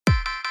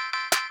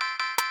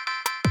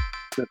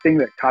the thing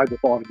that ties us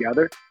all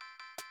together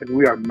is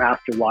we are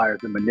master liars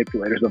and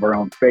manipulators of our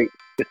own fate.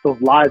 It's those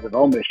lies of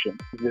omission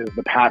is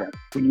the pattern.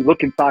 When you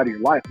look inside of your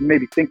life, you may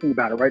be thinking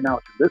about it right now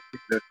as you're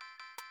listening to this,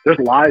 there's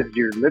lies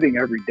you're living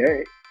every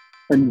day.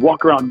 And you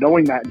walk around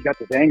knowing that, and you got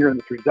this anger and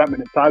this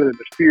resentment inside of it,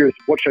 there's fears,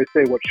 what should I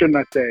say, what shouldn't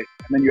I say?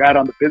 And then you add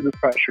on the business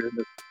pressure.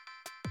 And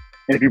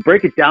if you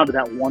break it down to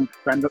that one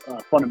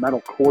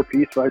fundamental core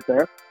piece right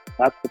there,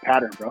 that's the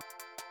pattern, bro.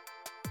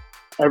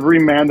 Every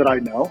man that I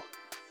know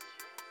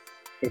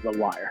is a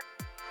liar.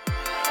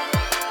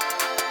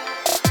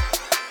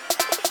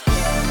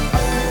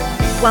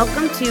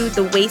 Welcome to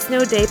the Waste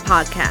No Day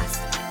podcast,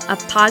 a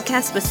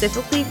podcast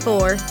specifically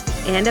for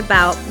and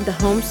about the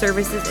home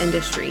services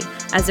industry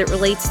as it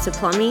relates to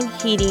plumbing,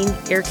 heating,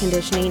 air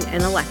conditioning,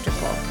 and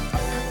electrical.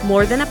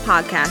 More than a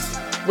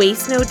podcast,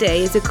 Waste No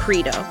Day is a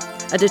credo,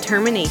 a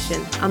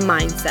determination, a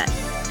mindset.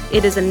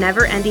 It is a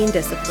never-ending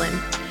discipline.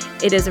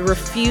 It is a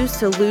refuse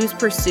to lose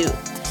pursuit.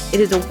 It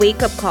is a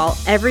wake-up call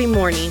every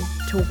morning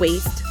to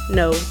waste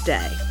no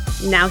day.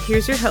 Now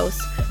here's your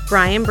hosts,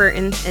 Brian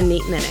Burton and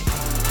Nate Minnick.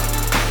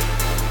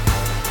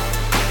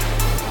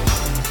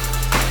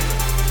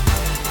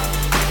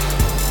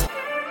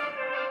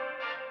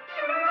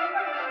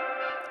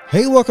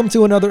 Hey, welcome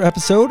to another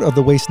episode of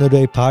the Waste No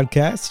Day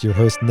podcast. Your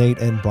hosts Nate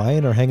and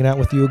Brian are hanging out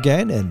with you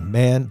again, and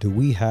man, do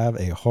we have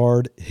a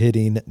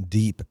hard-hitting,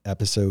 deep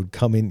episode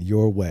coming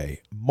your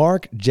way.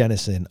 Mark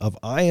Jennison of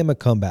I Am a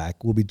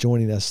Comeback will be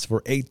joining us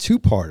for a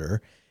two-parter,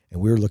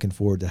 and we're looking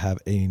forward to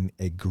having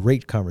a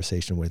great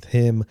conversation with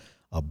him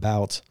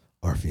about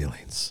our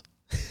feelings.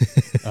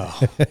 Oh,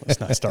 let's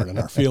not start on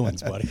our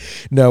feelings, buddy.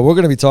 No, we're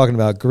going to be talking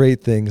about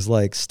great things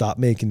like stop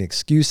making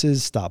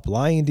excuses, stop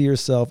lying to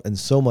yourself, and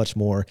so much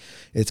more.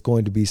 It's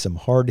going to be some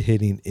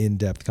hard-hitting,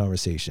 in-depth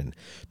conversation.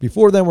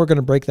 Before then, we're going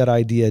to break that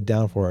idea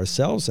down for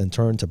ourselves and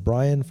turn to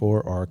Brian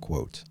for our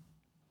quote.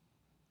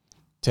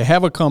 To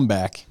have a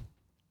comeback,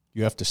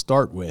 you have to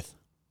start with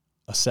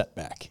a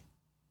setback.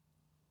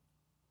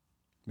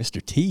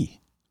 Mr. T.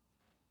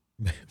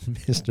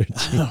 Mr.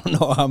 T. I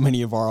don't know how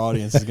many of our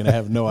audience is going to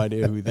have no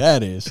idea who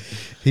that is.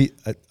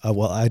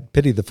 Well, I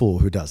pity the fool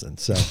who doesn't.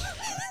 So,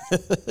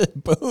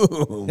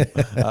 boom.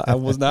 I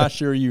was not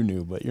sure you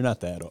knew, but you're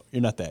not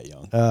that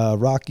young.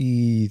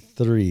 Rocky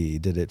 3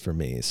 did it for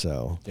me.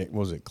 So,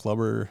 was it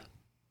Clubber?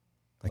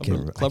 I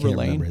can't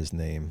remember his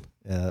name.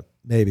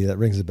 Maybe that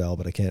rings a bell,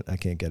 but I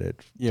can't get it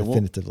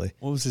definitively.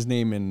 What was his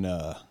name in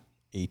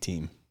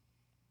A-Team?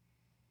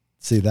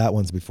 See, that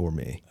one's before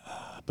me.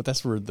 But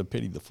that's where the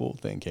pity the fool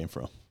thing came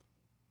from.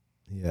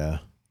 Yeah.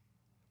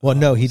 Well,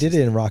 no, he did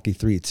it in Rocky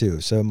 3 too,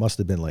 so it must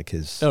have been like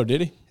his. Oh, did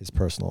he? His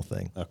personal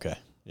thing. Okay.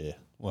 Yeah.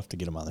 We'll have to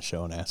get him on the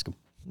show and ask him.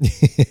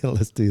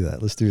 Let's do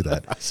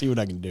that. I'll see what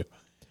I can do.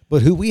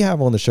 But who we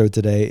have on the show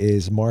today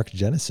is Mark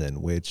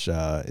Jennison, which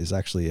is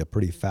actually a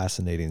pretty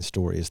fascinating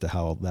story as to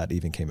how that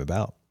even came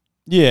about.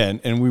 Yeah,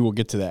 and we will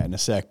get to that in a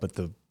sec. But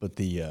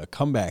the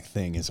comeback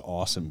thing is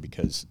awesome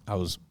because I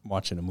was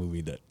watching a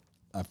movie that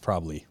I've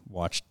probably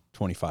watched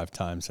 25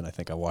 times, and I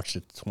think I watched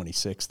it the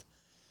 26th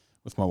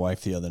with my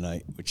wife the other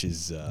night, which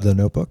is... The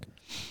Notebook?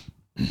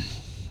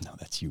 No,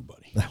 that's you,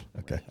 buddy. Oh,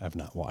 okay. I've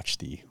not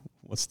watched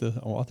what's the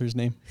author's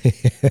name?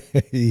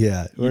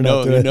 Yeah. We're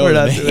not doing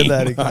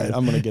that again. Right,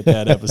 I'm going to get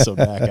that episode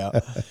back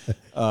out.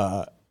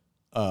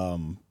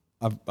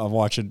 I've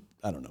watched it,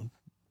 I don't know,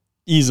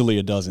 easily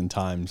a dozen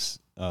times,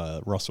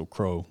 Russell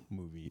Crowe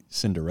movie,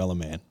 Cinderella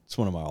Man. It's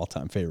one of my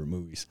all-time favorite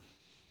movies.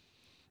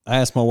 I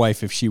asked my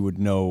wife if she would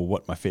know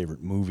what my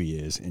favorite movie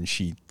is, and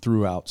she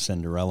threw out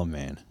Cinderella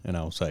Man. And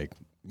I was like,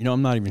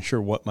 I'm not even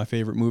sure what my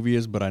favorite movie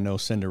is, but I know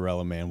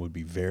Cinderella Man would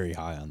be very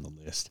high on the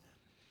list.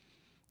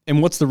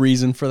 And what's the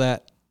reason for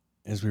that?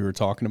 As we were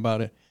talking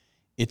about it,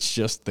 it's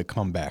just the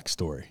comeback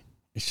story.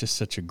 It's just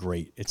such a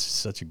great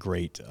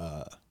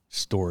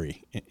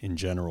story in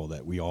general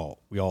that we all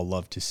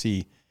love to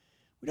see.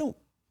 We don't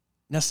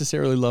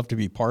necessarily love to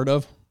be part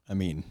of. I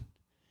mean,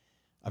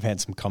 I've had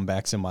some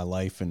comebacks in my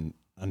life, and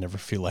I never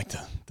feel like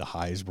the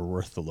highs were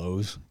worth the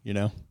lows,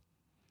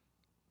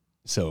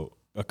 So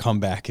a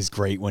comeback is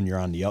great when you're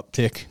on the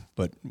uptick,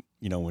 but,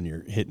 when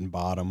you're hitting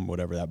bottom,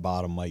 whatever that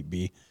bottom might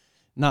be,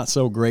 not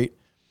so great.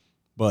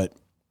 But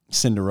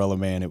Cinderella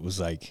Man, it was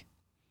like,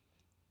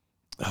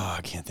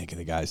 I can't think of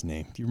the guy's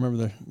name. Do you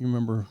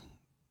remember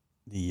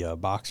the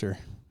boxer?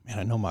 Man,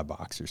 I know my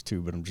boxers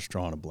too, but I'm just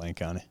drawing a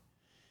blank on it.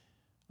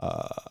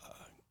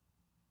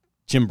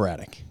 Jim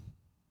Braddock.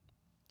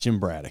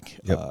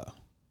 Yep.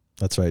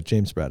 That's right,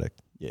 James Braddock.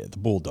 Yeah, the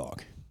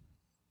Bulldog.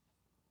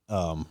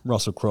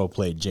 Russell Crowe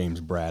played James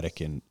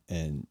Braddock, and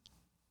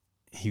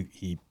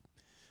he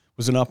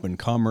was an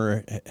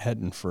up-and-comer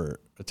heading for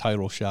a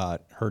title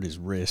shot, hurt his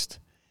wrist.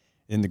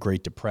 Then the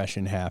Great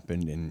Depression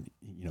happened, and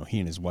he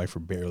and his wife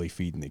were barely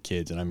feeding the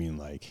kids. And I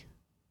mean,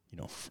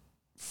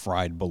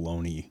 fried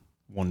bologna,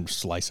 one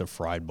slice of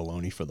fried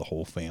bologna for the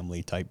whole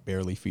family type,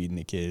 barely feeding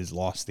the kids,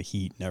 lost the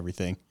heat and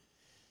everything.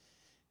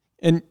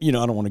 And, I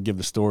don't want to give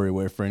the story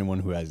away for anyone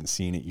who hasn't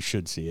seen it. You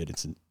should see it.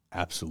 It's an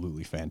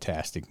absolutely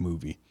fantastic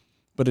movie.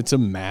 But it's a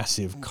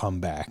massive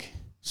comeback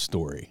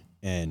story.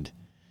 And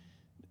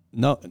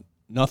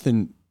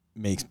nothing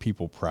makes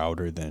people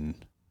prouder than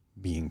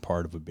being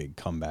part of a big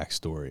comeback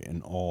story.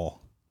 And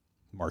all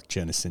Mark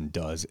Jennison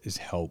does is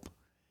help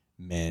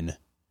men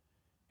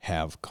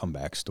have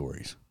comeback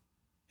stories.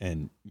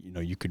 And, you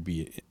know, you could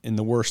be in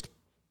the worst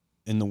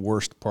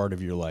part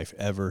of your life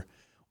ever,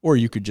 or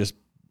you could just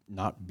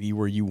not be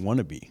where you want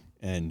to be.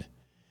 And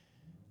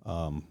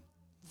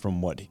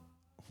from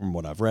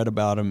what I've read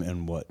about him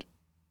and what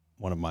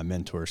one of my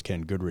mentors,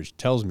 Ken Goodrich,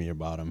 tells me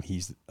about him,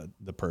 he's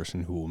the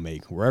person who will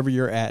make wherever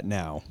you're at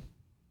now,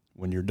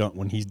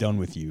 when he's done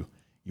with you,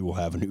 you will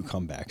have a new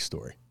comeback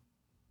story.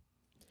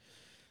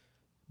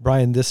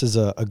 Brian, this is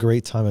a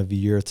great time of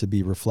year to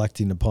be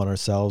reflecting upon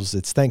ourselves.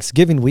 It's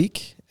Thanksgiving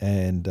week,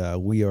 and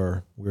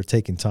we're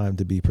taking time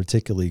to be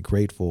particularly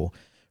grateful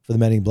for the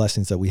many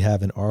blessings that we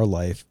have in our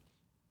life.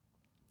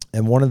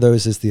 And one of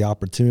those is the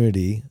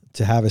opportunity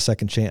to have a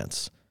second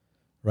chance,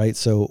 right?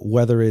 So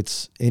whether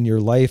it's in your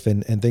life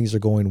and things are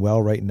going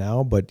well right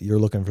now, but you're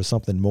looking for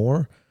something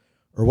more,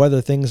 or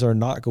whether things are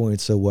not going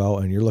so well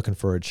and you're looking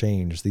for a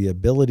change, the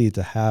ability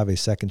to have a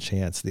second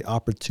chance, the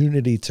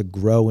opportunity to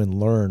grow and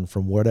learn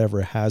from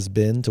whatever has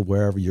been to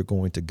wherever you're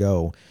going to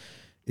go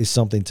is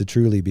something to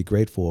truly be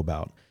grateful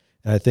about.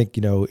 And I think,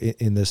 you know,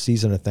 in the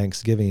season of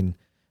Thanksgiving,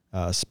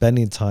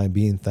 spending time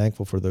being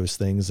thankful for those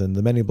things and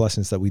the many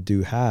blessings that we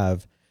do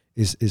have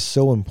is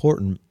so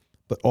important,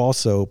 but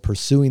also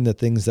pursuing the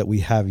things that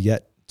we have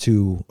yet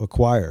to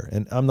acquire.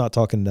 And I'm not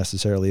talking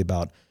necessarily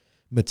about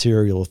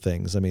material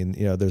things. I mean,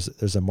 you know,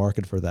 there's a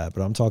market for that,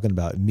 but I'm talking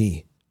about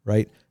me,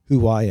 right?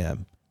 Who I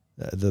am,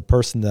 the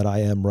person that I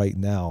am right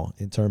now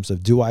in terms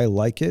of, do I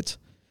like it?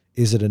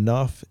 Is it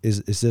enough?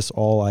 Is this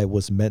all I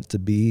was meant to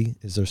be?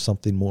 Is there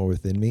something more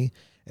within me?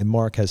 And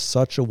Mark has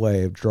such a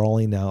way of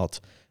drawing out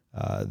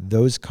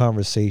those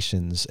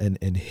conversations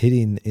and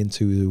hitting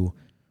into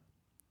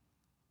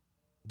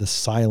the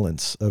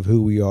silence of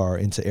who we are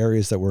into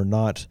areas that we're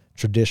not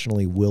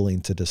traditionally willing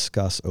to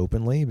discuss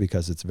openly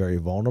because it's very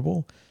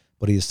vulnerable.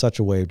 But he has such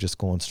a way of just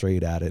going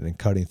straight at it and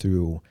cutting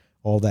through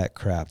all that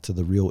crap to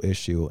the real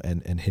issue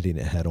and hitting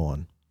it head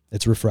on.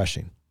 It's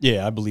refreshing.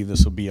 Yeah, I believe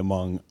this will be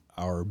among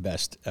our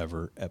best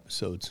ever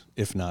episodes,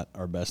 if not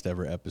our best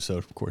ever episode.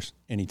 Of course,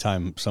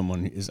 anytime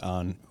someone is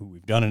on who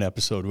we've done an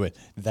episode with,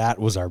 that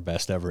was our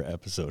best ever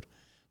episode.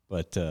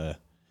 But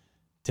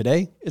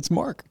today, it's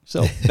Mark.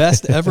 So,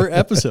 best ever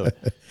episode.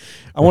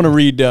 I want to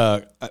read,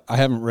 I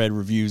haven't read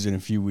reviews in a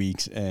few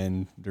weeks,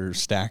 and they're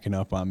stacking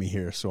up on me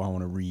here. So, I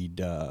want to read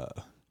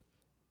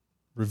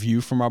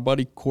review from our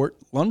buddy Court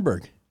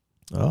Lundberg.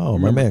 Oh,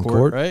 my man,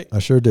 Court. Right? I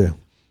sure do.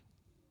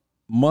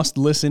 Must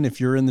listen if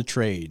you're in the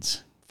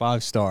trades.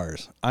 5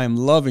 stars. I am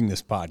loving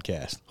this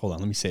podcast. Hold on,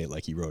 let me say it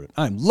like he wrote it.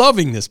 I'm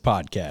loving this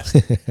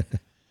podcast.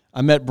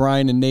 I met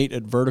Brian and Nate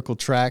at Vertical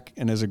Track,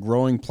 and as a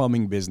growing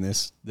plumbing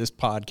business, this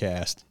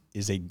podcast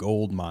is a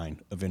gold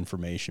mine of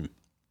information.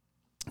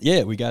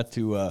 Yeah, we got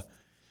to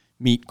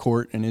meet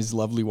Court and his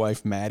lovely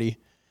wife, Maddie.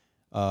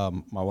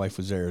 My wife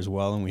was there as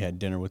well, and we had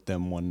dinner with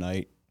them one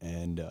night,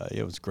 and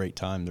it was a great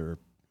time. They're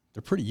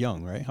pretty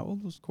young, right? How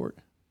old was Court?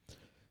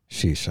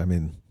 Sheesh, I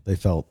mean, they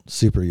felt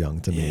super young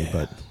to me,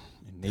 but...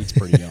 And Nate's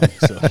pretty young,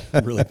 so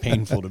really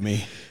painful to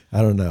me.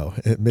 I don't know,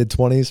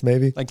 mid-20s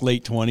maybe? Like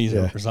late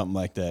 20s or something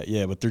like that.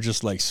 Yeah, but they're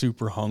just like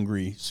super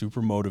hungry,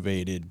 super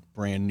motivated,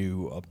 brand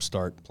new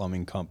upstart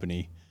plumbing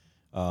company.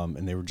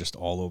 And they were just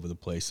all over the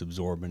place,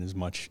 absorbing as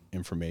much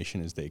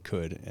information as they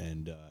could.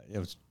 And it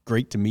was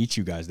great to meet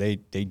you guys. They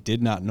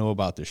did not know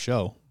about the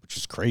show, which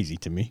is crazy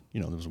to me.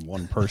 You know, there was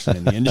one person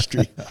in the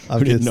industry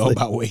who didn't know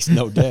about Waste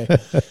No Day.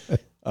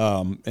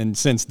 And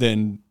since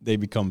then, they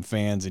become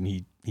fans, and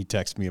he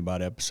texts me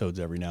about episodes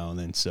every now and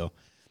then. So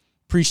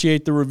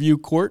appreciate the review,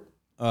 Court.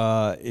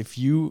 If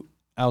you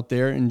out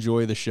there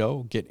enjoy the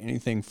show, get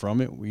anything from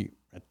it,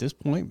 at this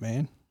point,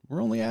 man,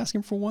 we're only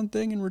asking for one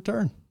thing in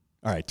return.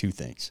 All right, 2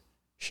 things.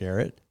 Share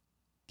it,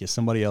 get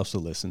somebody else to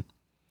listen,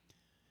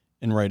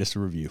 and write us a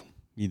review.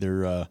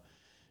 Either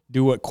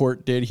do what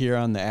Court did here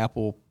on the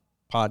Apple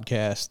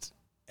Podcast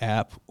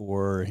app,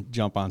 or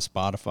jump on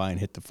Spotify and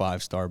hit the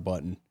 5-star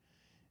button.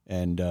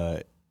 And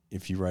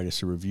if you write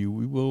us a review,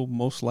 we will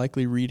most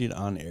likely read it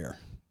on air.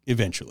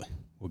 Eventually,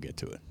 we'll get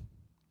to it.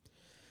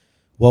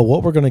 Well,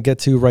 what we're going to get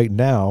to right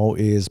now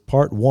is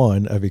part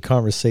 1 of a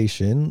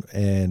conversation.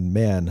 And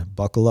man,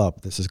 buckle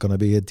up. This is going to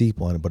be a deep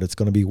one, but it's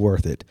going to be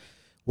worth it.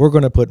 We're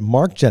going to put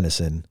Mark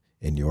Jennison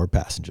in your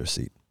passenger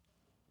seat.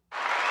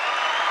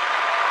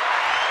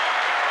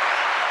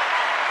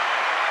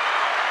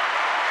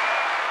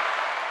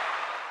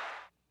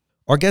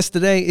 Our guest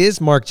today is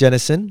Mark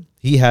Jennison.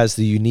 He has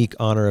the unique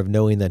honor of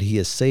knowing that he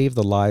has saved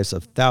the lives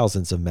of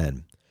thousands of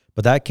men,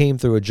 but that came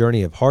through a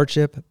journey of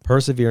hardship,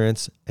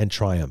 perseverance, and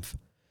triumph.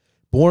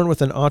 Born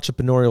with an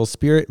entrepreneurial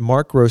spirit,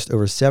 Mark grossed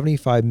over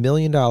 $75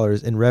 million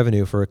in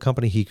revenue for a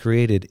company he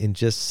created in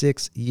just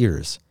 6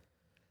 years.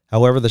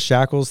 However, the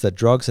shackles that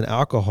drugs and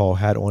alcohol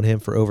had on him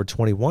for over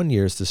 21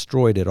 years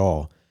destroyed it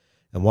all.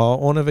 And while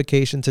on a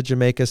vacation to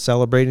Jamaica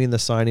celebrating the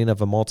signing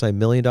of a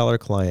multi-million-dollar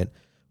client,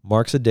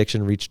 Mark's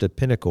addiction reached a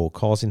pinnacle,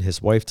 causing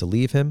his wife to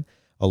leave him,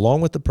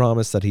 along with the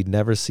promise that he'd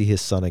never see his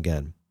son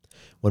again.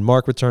 When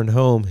Mark returned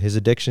home, his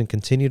addiction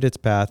continued its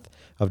path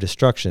of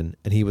destruction,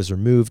 and he was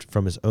removed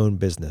from his own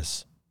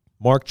business.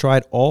 Mark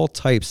tried all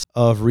types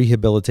of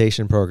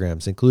rehabilitation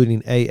programs,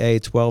 including AA,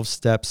 12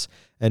 steps,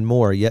 and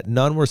more, yet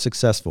none were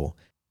successful,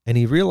 and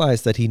he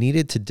realized that he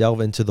needed to delve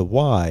into the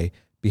why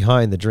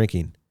behind the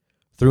drinking.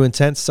 Through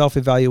intense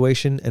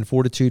self-evaluation and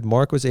fortitude,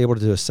 Mark was able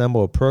to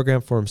assemble a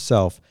program for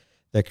himself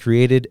that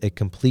created a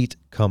complete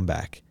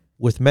comeback.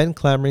 With men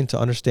clamoring to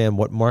understand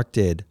what Mark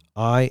did,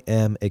 I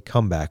Am a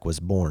Comeback was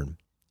born.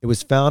 It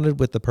was founded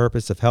with the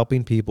purpose of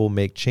helping people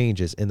make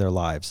changes in their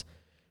lives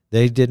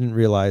they didn't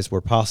realize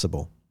were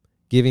possible,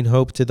 giving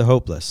hope to the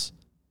hopeless,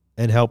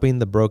 and helping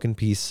the broken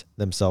piece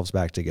themselves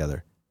back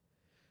together.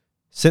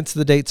 Since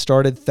the date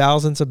started,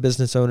 thousands of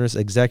business owners,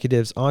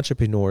 executives,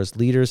 entrepreneurs,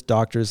 leaders,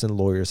 doctors, and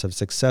lawyers have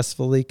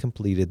successfully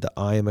completed the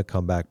I Am a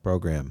Comeback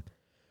program.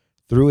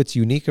 Through its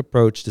unique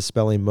approach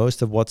dispelling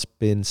most of what's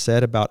been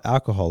said about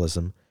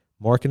alcoholism,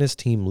 Mark and his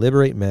team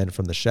liberate men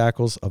from the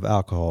shackles of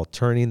alcohol,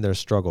 turning their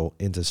struggle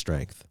into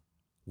strength.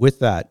 With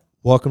that,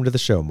 welcome to the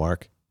show,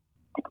 Mark.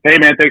 Hey,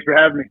 man, thanks for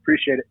having me.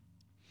 Appreciate it.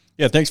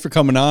 Yeah, thanks for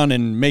coming on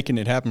and making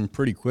it happen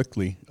pretty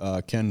quickly.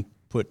 Ken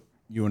put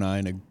you and I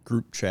in a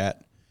group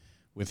chat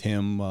with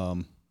him,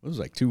 it was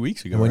like 2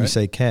 weeks ago, And when right? you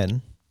say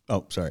Ken,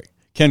 Oh, sorry.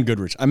 Ken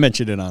Goodrich. I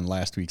mentioned it on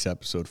last week's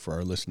episode for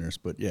our listeners,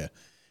 but yeah,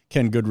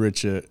 Ken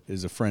Goodrich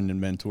is a friend and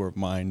mentor of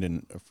mine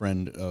and a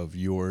friend of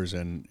yours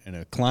and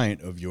a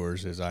client of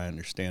yours, as I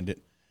understand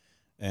it.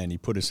 And he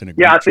put us in a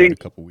group chat a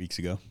couple weeks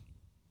ago.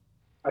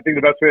 I think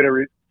the best way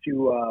to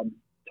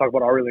talk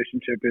about our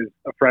relationship is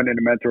a friend and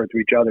a mentor to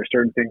each other.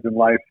 Certain things in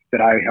life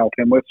that I help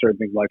him with, certain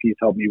things in life he's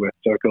helped me with.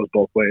 So it goes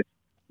both ways.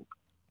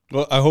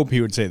 Well, I hope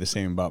he would say the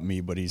same about me,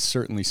 but he's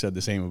certainly said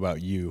the same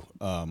about you,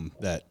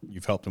 that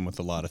you've helped him with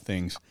a lot of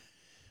things.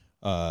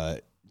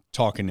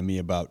 Talking to me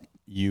about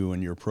you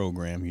and your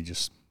program, he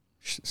just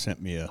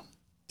sent me a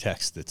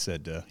text that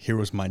said, here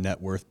was my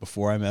net worth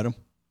before I met him.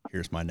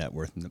 Here's my net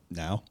worth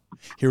now.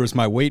 Here was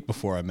my weight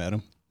before I met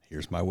him.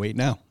 Here's my weight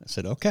now. I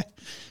said, okay,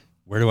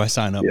 where do I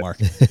sign up, Mark?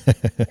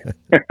 The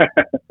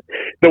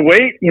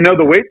weight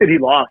that he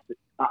lost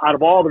out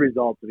of all the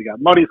results that he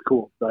got, money's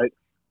cool, right?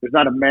 There's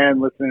not a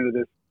man listening to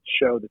this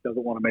show that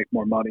doesn't want to make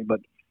more money, but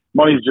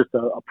money is just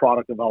a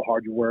product of how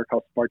hard you work,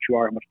 how smart you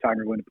are, how much time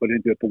you're willing to put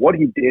into it. But what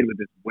he did with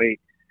his weight,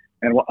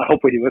 and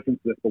hopefully he listens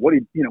to this, but what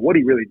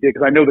he really did,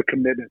 because I know the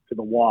commitment to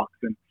the walks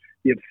and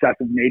the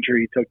obsessive nature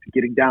he took to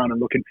getting down and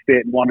looking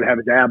fit and wanted to have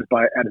his abs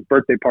at his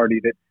birthday party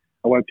that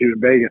I went to in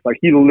Vegas. Like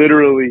he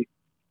literally,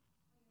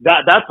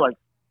 that's like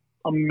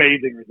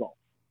amazing results.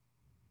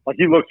 Like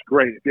he looks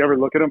great. If you ever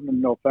look at him,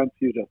 and no offense,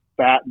 he's just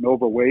fat and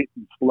overweight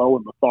and slow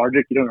and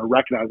lethargic. You don't even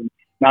recognize him.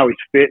 Now he's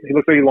fit. He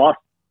looks like he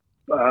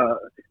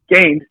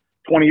gained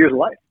 20 years of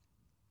life.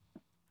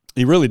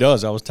 He really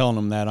does. I was telling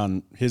him that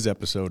on his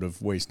episode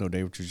of Waste No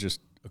Day, which was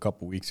just a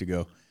couple weeks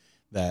ago,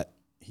 that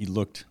he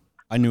looked,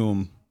 I knew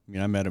him,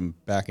 I met him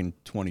back in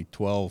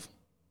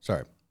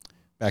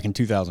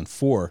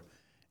 2004,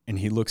 and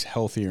he looks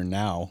healthier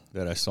now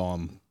that I saw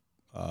him,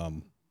 a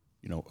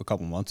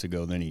couple months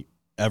ago than he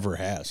ever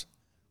has,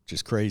 which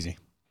is crazy.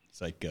 It's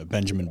like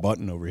Benjamin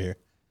Button over here.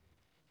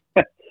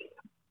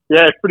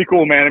 Yeah, it's pretty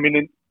cool, man. I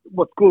mean,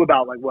 what's cool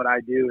about like what I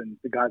do and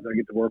the guys I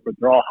get to work with,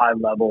 they're all high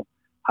level,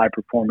 high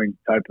performing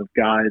type of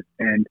guys.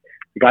 And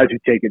the guys who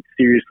take it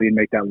seriously and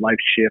make that life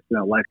shift and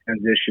that life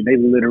transition, they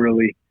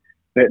literally,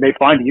 they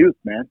find youth,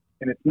 man.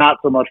 And it's not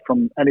so much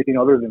from anything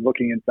other than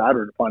looking inside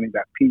or finding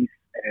that peace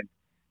and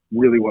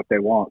really what they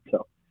want.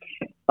 So,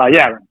 I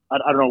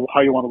don't know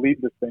how you want to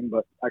lead this thing,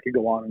 but I could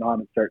go on and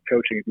start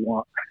coaching if you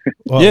want.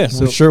 Well, yeah,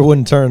 we sure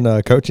wouldn't turn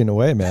coaching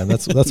away, man.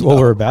 That's what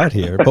we're about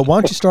here. But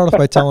why don't you start off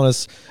by telling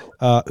us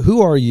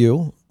who are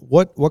you,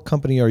 what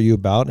company are you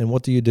about, and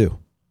what do you do?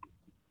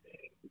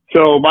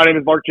 So my name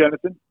is Mark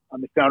Jennison.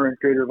 I'm the founder and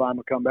creator of I'm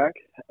a Comeback.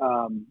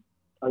 I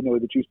know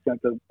that you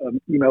sent an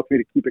email to me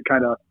to keep it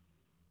kind of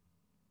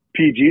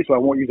PG, so I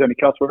won't use any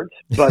cuss words.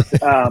 But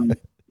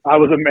I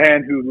was a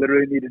man who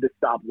literally needed to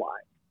stop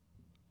lying.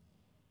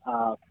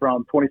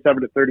 From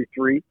 27 to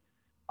 33,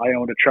 I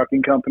owned a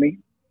trucking company.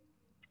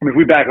 I mean, if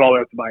we back all the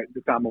way up to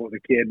the time I was a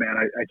kid, man,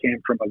 I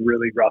came from a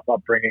really rough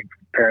upbringing,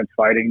 parents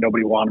fighting,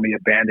 nobody wanted me,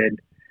 abandoned.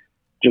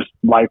 Just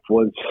life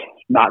was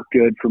not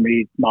good for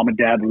me. Mom and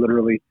dad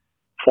literally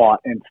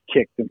fought and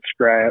kicked and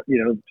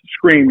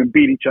screamed and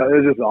beat each other.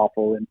 It was just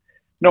awful. And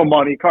no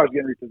money, cars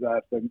getting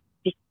repossessed, and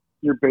just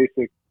your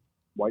basic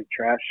white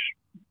trash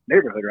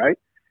neighborhood, right?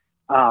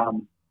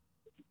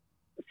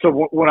 So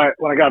when I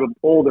got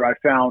older, I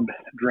found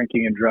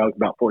drinking and drugs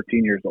about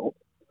 14 years old.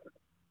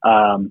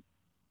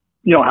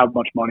 You don't have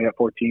much money at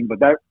 14, but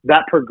that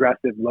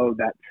progressive load,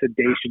 that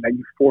sedation, that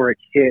euphoric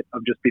hit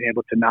of just being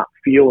able to not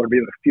feel or be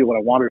able to feel what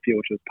I wanted to feel,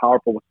 which was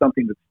powerful, was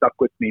something that stuck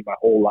with me my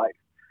whole life.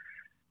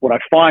 What I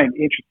find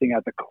interesting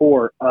at the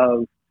core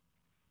of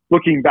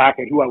looking back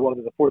at who I was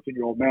as a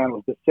 14-year-old man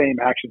was the same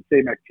action,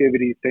 same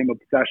activity, same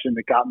obsession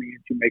that got me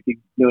into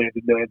making millions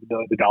and millions and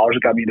millions of dollars,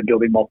 got me into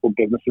building multiple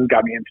businesses,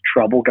 got me into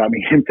trouble, got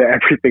me into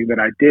everything that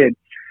I did.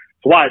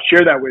 So why I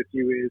share that with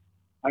you is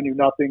I knew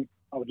nothing.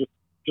 I was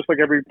just like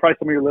probably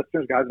some of your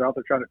listeners, guys are out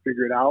there trying to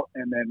figure it out.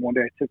 And then one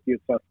day I took the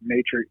obsessive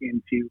nature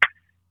into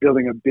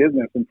building a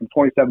business. And from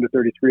 27 to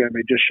 33, I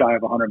made just shy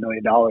of $100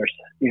 million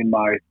in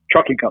my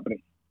trucking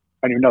company.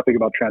 I knew nothing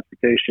about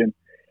transportation.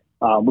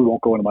 We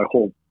won't go into my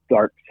whole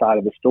dark side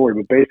of the story,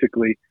 but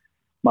basically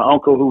my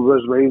uncle who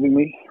was raising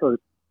me, or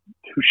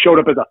who showed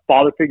up as a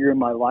father figure in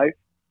my life,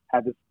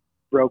 had this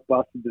broke,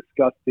 busted,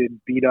 disgusted,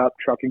 beat up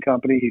trucking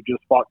company. He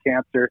just fought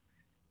cancer.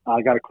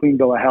 I got a clean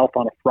bill of health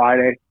on a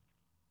Friday,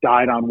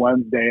 died on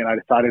Wednesday, and I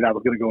decided I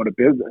was going to go into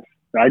business.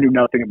 I knew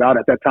nothing about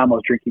it. At that time, I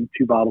was drinking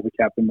 2 bottles of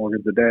Captain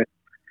Morgan's a day.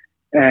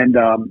 And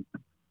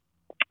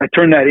I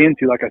turned that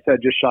into, like I said,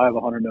 just shy of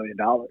 $100 million.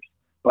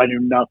 But I knew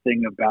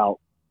nothing about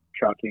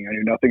trucking. I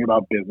knew nothing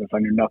about business. I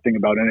knew nothing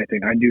about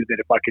anything. I knew that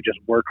if I could just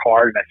work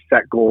hard and I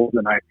set goals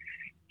and I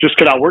just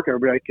could outwork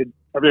everybody,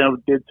 everything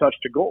I did touch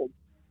to gold.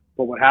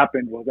 But what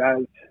happened was,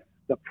 as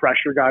the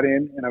pressure got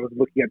in and I was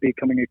looking at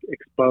becoming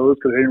exposed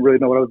because I didn't really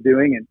know what I was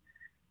doing, and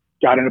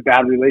got in a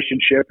bad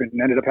relationship and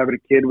ended up having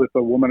a kid with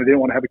a woman I didn't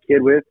want to have a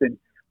kid with. And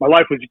my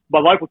life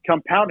was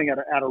compounding at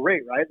a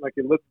rate, right? Like,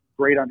 it looked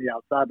great on the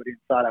outside, but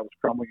inside I was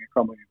crumbling and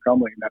crumbling and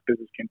crumbling, and that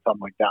business came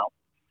tumbling down.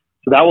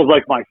 So that was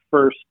like my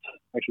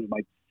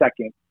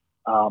second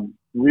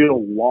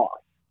real loss.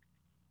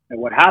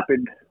 And what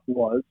happened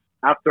was,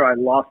 after I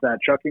lost that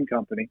trucking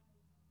company,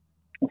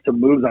 some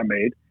moves I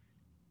made.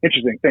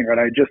 Interesting thing, right?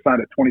 I just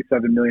signed a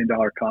 $27 million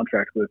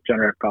contract with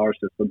Generac Power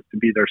Systems to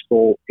be their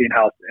sole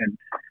in-house and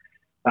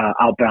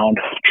outbound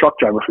truck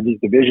driver for these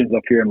divisions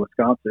up here in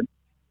Wisconsin.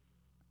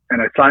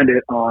 And I signed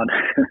it on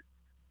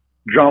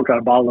drunk on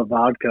a bottle of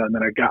vodka. And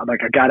then I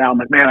got out. I'm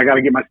like, man, I got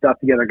to get my stuff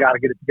together. I got to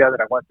get it together.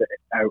 And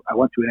I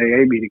went to an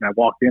AA meeting. I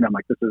walked in. I'm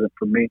like, this isn't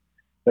for me.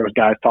 There was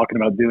guys talking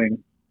about doing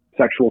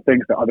sexual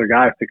things to other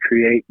guys to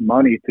create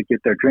money to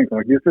get their drinks. I'm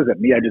like, this isn't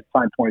me. I just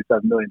signed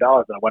 $27 million.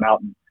 And I went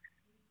out and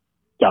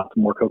got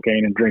some more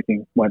cocaine and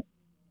drinking, went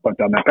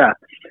down that path.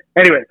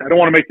 Anyways, I don't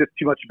want to make this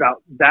too much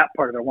about that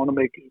part of it. I want to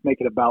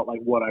make it about like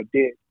what I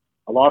did.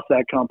 I lost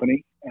that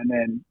company, and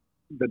then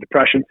the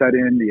depression set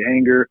in, the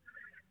anger,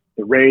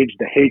 the rage,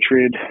 the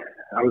hatred.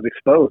 I was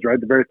exposed, right?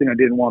 The very thing I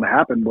didn't want to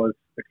happen was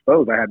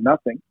exposed. I had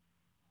nothing.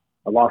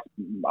 I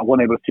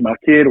wasn't able to see my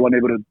kid.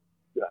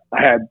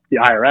 I had the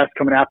IRS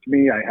coming after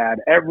me. I had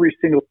every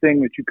single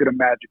thing that you could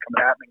imagine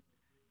coming at me.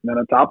 And then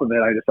on top of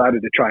it, I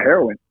decided to try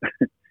heroin.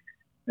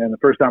 And the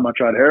first time I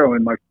tried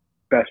heroin, my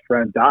best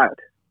friend died.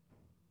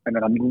 And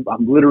then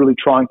I'm literally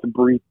trying to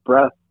breathe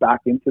breath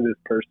back into this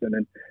person.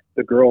 And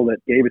the girl that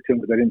gave it to him,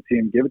 because I didn't see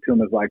him give it to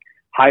him, is like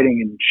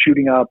hiding and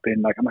shooting up.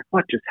 And like, I'm like,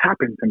 what just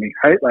happened to me?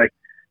 Right? Like,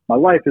 my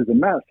life is a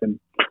mess. And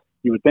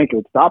you would think it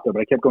would stop there,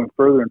 but I kept going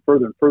further and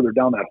further and further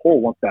down that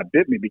hole once that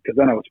bit me, because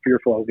then I was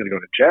fearful I was going to go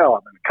to jail.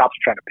 And then the cops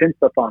were trying to pin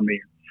stuff on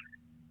me.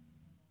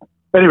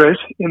 Anyways,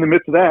 in the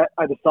midst of that,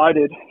 I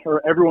decided,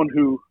 or everyone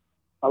who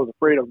I was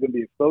afraid I was going to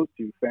be exposed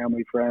to,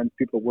 family, friends,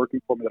 people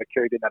working for me that I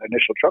carried in that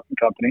initial trucking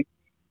company,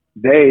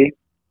 they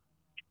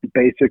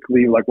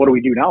basically like, what do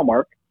we do now,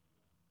 Mark?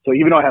 So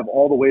even though I have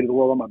all the weight of the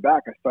world on my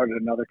back, I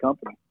started another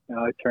company, and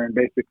I turned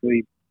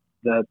basically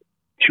the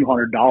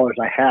 $200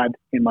 I had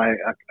in my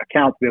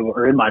account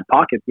or in my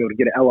pocket to be able to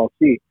get an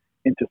LLC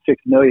into $6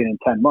 million in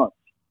 10 months.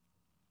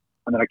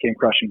 And then I came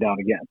crushing down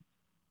again.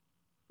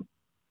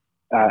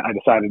 I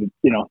decided,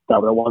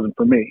 that wasn't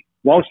for me.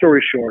 Long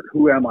story short,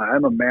 who am I?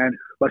 I'm a man.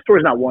 My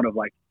story's not one of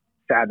like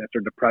sadness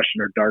or depression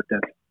or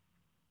darkness.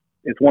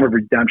 It's one of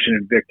redemption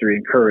and victory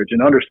and courage,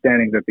 and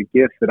understanding that the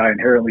gifts that I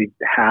inherently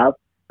have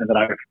and that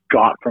I've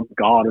got from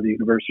God or the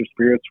universe or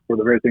spirits were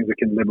the very things that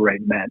can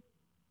liberate men.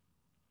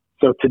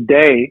 So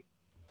today,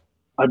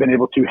 I've been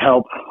able to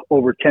help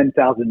over 10,000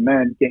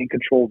 men gain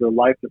control of their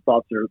life, their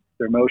thoughts,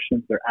 their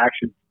emotions, their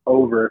actions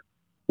over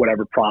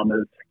whatever problem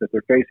is that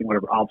they're facing,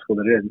 whatever obstacle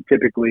it is. And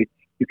typically,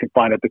 you can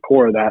find at the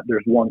core of that,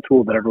 there's one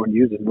tool that everyone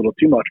uses a little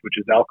too much, which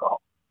is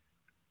alcohol.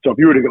 So if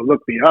you were to go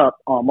look me up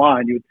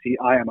online, you would see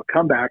I Am a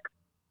Comeback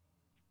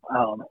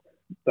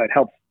that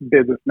helps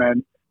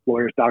businessmen,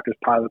 lawyers, doctors,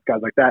 pilots, guys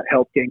like that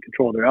help gain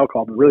control of their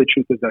alcohol. But really,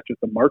 truth is, that's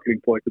just a marketing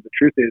ploy. But the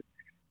truth is,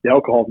 the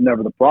alcohol is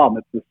never the problem.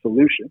 It's the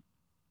solution.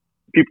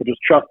 People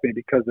just trust me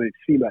because they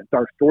see that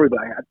dark story that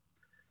I had.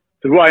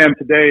 So who I am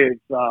today is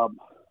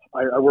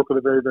I work with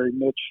a very, very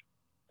niche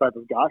type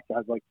of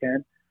guys like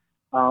Ken.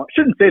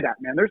 Shouldn't say that,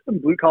 man. There's some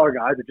blue collar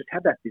guys that just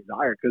had that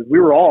desire, because we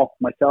were all,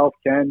 myself,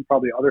 Ken,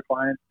 probably other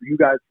clients, you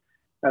guys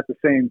at the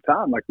same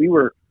time. Like we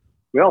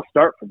all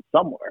start from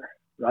somewhere,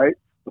 right?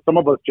 But some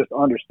of us just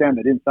understand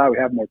that inside we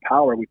have more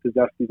power. We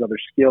possess these other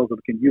skills and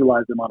we can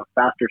utilize them on a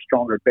faster,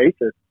 stronger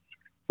basis.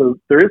 So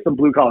there is some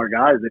blue collar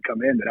guys that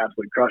come in that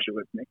absolutely crush it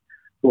with me.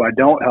 Who I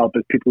don't help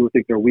is people who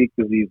think they're weak,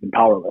 diseased, and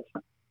powerless.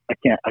 I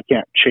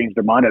can't change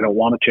their mind. I don't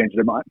want to change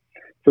their mind.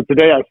 So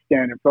today I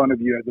stand in front of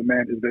you as a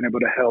man who's been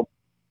able to help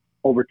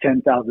over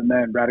 10,000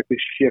 men radically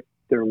shift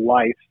their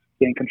life,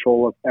 gain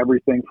control of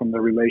everything from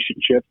their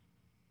relationships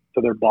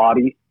to their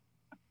body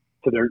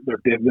to their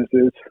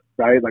businesses,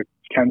 right? Like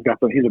Ken's got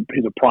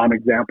he's a prime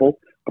example.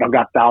 but I've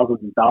got thousands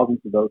and thousands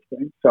of those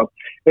things. So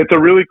it's a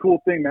really cool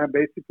thing, man.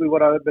 Basically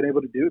what I've been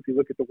able to do, if you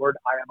look at the word,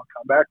 I am a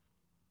comeback,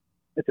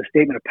 it's a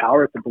statement of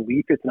power. It's a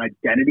belief. It's an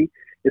identity.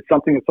 It's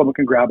something that someone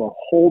can grab a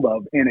hold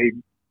of in a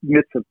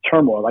midst of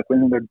turmoil, like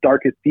when in their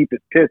darkest,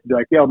 deepest pits, be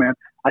like, yo, man,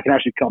 I can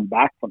actually come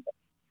back from this.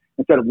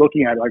 Instead of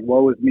looking at it like,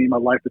 woe is me, my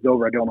life is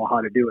over, I don't know how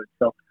to do it.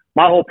 So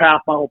my whole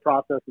path, my whole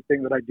process, the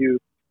thing that I do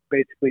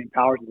basically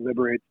empowers and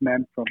liberates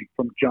men from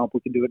jump. We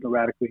can do it in a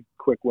radically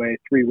quick way.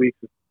 3 weeks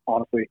is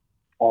honestly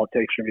all it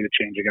takes for me to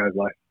change a guy's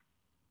life.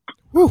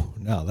 Whew,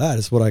 now that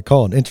is what I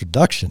call an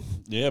introduction.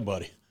 Yeah,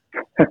 buddy.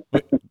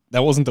 Wait,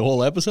 that wasn't the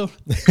whole episode?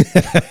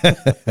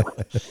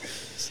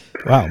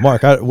 Wow,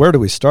 Mark, where do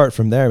we start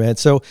from there, man?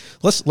 So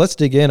let's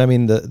dig in. I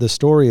mean, the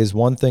story is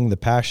one thing, the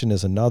passion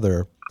is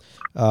another.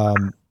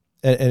 And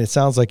it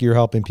sounds like you're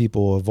helping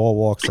people of all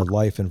walks of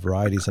life and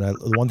varieties. And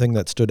one thing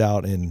that stood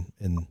out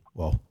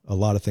well, a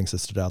lot of things that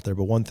stood out there,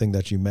 but one thing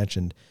that you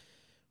mentioned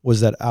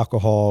was that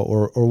alcohol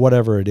or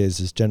whatever it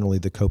is generally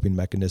the coping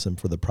mechanism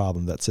for the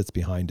problem that sits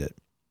behind it.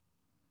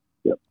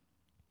 Yep.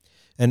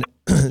 And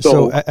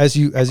so as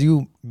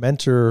you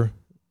mentor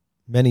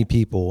many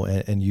people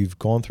and you've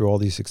gone through all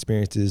these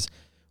experiences,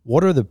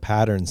 what are the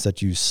patterns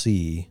that you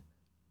see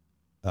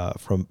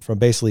from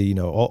basically,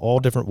 all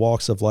different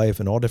walks of life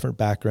and all different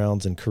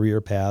backgrounds and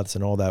career paths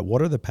and all that?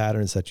 What are the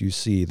patterns that you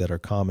see that are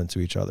common to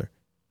each other?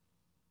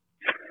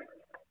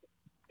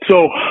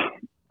 So,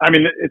 I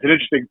mean, it's an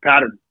interesting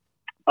pattern.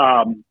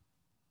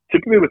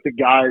 Typically with the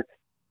guys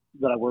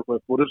that I work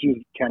with, we'll just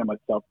use Ken and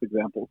myself as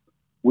examples.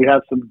 We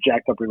have some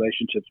jacked up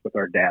relationships with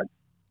our dads.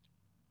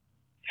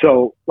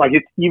 So like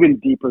it's even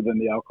deeper than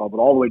the alcohol, but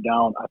all the way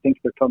down, I think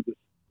there comes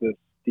this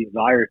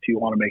desire to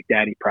want to make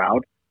daddy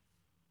proud.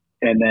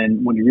 And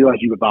then when you realize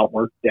you've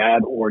outworked dad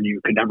or you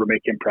could never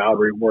make him proud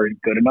or you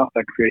weren't good enough,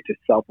 that creates a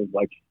self of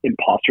like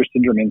imposter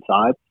syndrome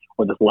inside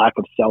or this lack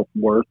of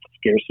self-worth,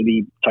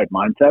 scarcity type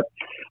mindset.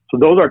 So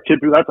those are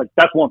typically,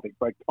 that's one thing,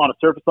 like on a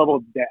surface level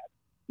of dad.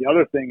 The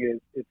other thing is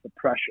it's the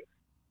pressure,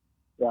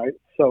 right?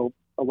 So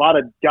a lot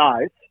of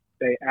guys,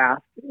 they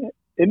ask,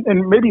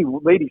 and maybe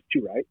ladies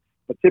too, right?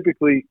 But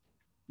typically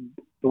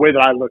the way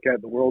that I look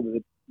at the world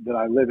that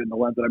I live in, the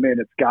lens that I'm in,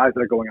 it's guys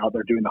that are going out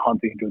there doing the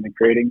hunting, doing the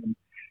creating. And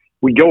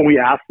we go and we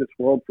ask this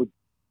world for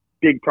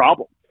big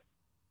problems,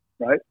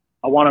 right?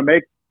 I want to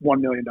make $1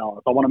 million.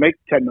 I want to make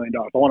 $10 million.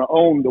 I want to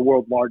own the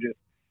world's largest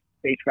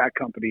HVAC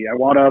company. I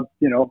want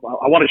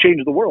to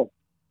change the world.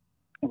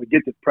 And we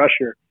get this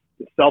pressure,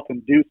 this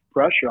self-induced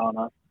pressure on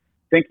us,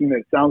 thinking that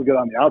it sounds good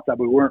on the outside,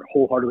 but we weren't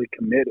wholeheartedly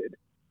committed.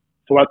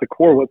 So at the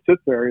core, what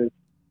sits there is,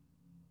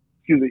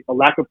 a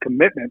lack of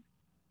commitment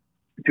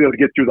to be able to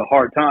get through the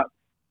hard times.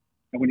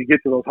 And when you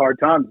get to those hard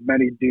times,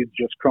 many dudes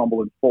just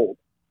crumble and fold.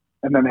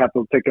 And then they have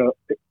to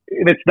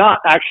and it's not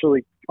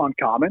actually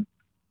uncommon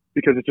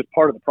because it's just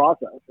part of the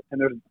process.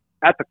 And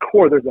at the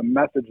core, there's a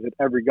message that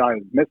every guy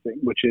is missing,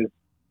 which is,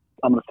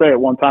 I'm going to say it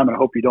one time and I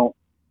hope you don't,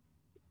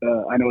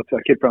 I know it's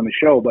a kid-friendly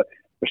show, but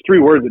there's 3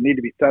 words that need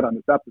to be said on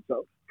this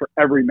episode for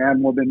every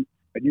man, woman,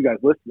 and you guys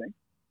listening.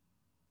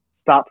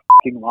 Stop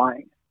fucking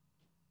lying.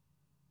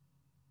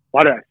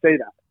 Why did I say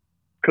that?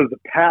 Because the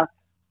path,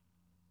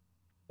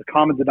 the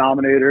common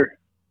denominator,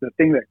 the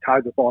thing that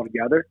ties us all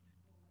together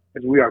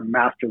is we are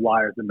master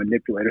liars and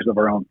manipulators of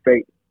our own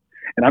fate.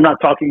 And I'm not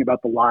talking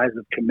about the lies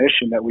of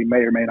commission that we may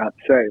or may not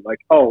say, like,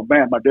 oh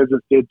man, my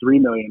business did 3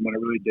 million when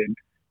it really did,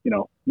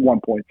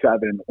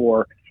 1.7,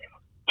 or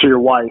to your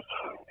wife,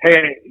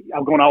 hey,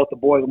 I'm going out with the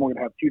boys, I'm only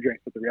gonna have 2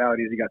 drinks, but the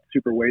reality is you got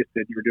super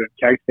wasted, you were doing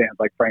keg stands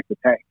like Frank the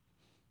Tank.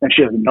 And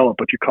she doesn't know it,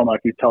 but you come out,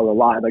 you tell a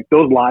lie. Like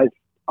those lies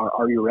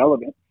are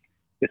irrelevant.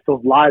 It's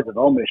those lies of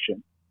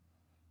omission.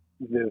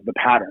 The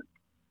pattern.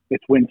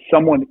 It's when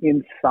someone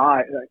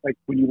inside, like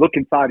when you look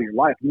inside of your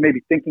life, you may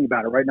be thinking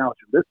about it right now as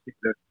you're listening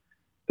to this.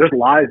 There's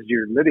lies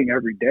you're living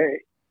every day.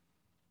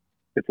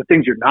 It's the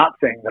things you're not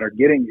saying that are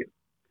getting you.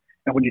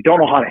 And when you don't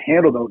know how to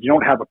handle those, you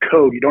don't have a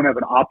code, you don't have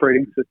an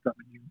operating system.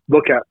 And you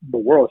look at the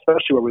world,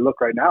 especially where we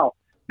look right now,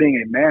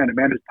 being a man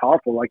who's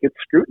powerful, like it's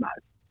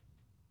scrutinized.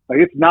 Like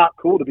it's not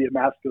cool to be a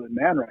masculine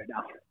man right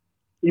now.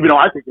 Even though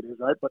I think it is,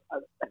 right? But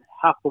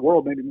half the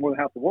world, maybe more than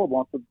half the world,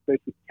 wants to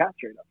basically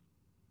castrate us,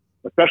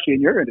 especially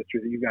in your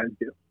industry that you guys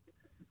do.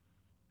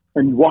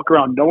 And you walk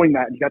around knowing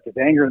that, and you got this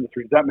anger and this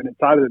resentment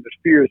inside of it. There's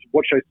fears.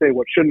 What should I say?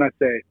 What shouldn't I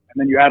say? And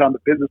then you add on the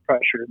business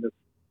pressure, and this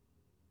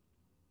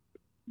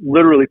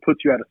literally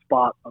puts you at a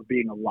spot of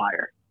being a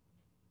liar.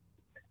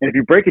 And if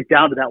you break it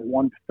down to that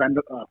one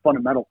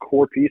fundamental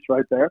core piece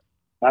right there,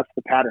 that's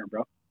the pattern,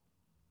 bro.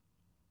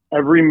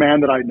 Every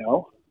man that I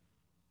know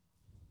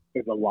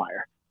is a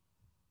liar.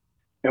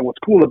 And what's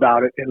cool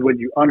about it is when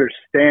you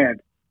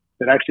understand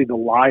that actually the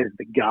lie is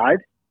the guide,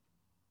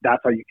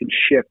 that's how you can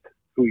shift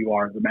who you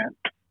are as a man.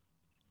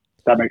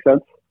 Does that make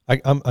sense?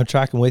 I'm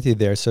tracking with you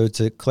there. So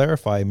to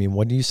clarify, I mean,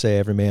 when you say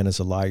every man is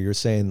a liar, you're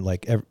saying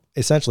like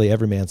essentially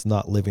every man's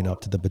not living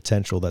up to the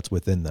potential that's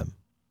within them.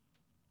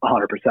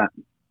 100%.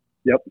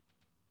 Yep.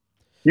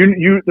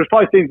 There's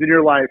probably things in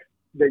your life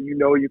that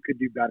you could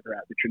do better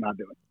at that you're not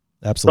doing.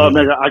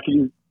 Absolutely. So I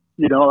can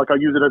like I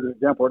use it as an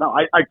example right now.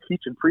 I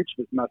teach and preach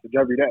this message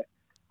every day.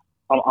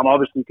 I'm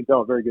obviously, you can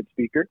tell, a very good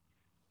speaker.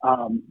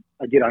 I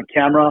get on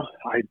camera.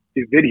 I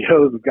do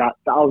videos. We've got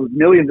thousands,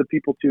 millions of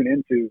people tune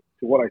into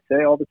what I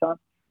say all the time.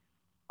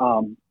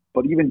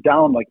 But even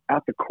down like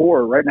at the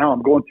core right now,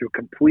 I'm going through a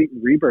complete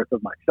rebirth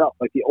of myself.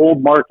 Like the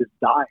old Mark is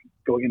dying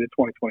going into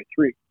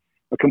 2023.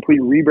 A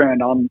complete rebrand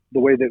on the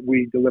way that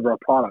we deliver our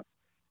products.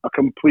 A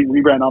complete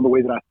rebrand on the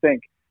way that I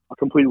think. A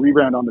complete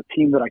rebrand on the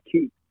team that I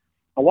keep.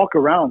 I walk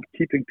around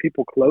keeping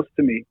people close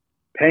to me,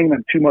 paying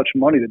them too much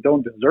money that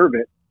don't deserve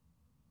it,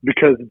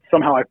 because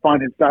somehow I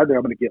find inside there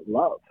I'm going to get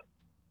love.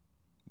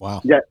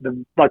 Wow. Yeah,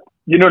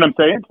 you know what I'm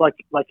saying? Like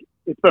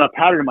it's been a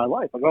pattern in my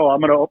life. Like, oh, I'm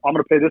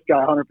gonna pay this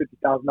guy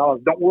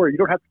 $150,000. Don't worry, you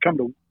don't have to come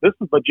to. This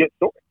is legit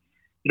story.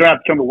 You don't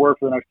have to come to work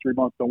for the next 3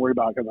 months. Don't worry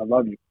about it, because I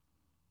love you.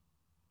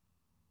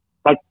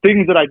 Like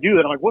things that I do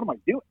that I'm like, what am I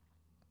doing?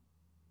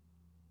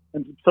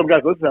 And some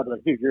guys listen to that,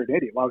 like, dude, you're an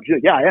idiot. Why would you?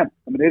 Yeah, I am.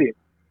 I'm an idiot.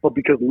 But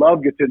because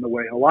love gets in the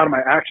way, a lot of my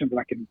actions, and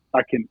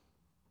I can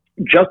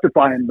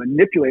justify and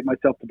manipulate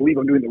myself to believe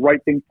I'm doing the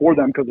right thing for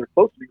them because they're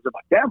close to me, because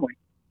they're my family.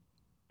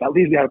 That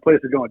leaves me at a place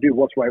to go and do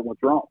what's right,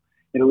 what's wrong.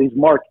 And it leaves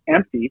Mark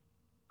empty,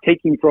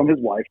 taking from his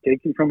wife,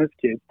 taking from his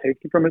kids,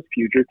 taking from his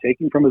future,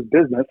 taking from his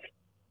business,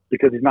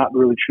 because he's not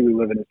really truly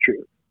living his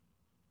truth.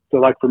 So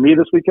like for me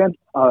this weekend,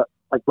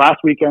 like last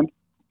weekend,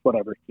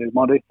 whatever, today's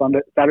Monday,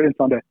 Saturday and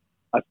Sunday,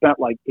 I spent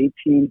like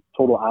 18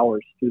 total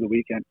hours through the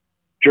weekend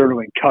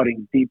journaling,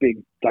 cutting,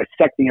 deeping,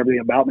 dissecting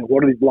everything about me.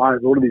 What are these lies?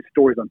 What are these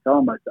stories I'm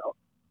telling myself?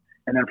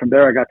 And then from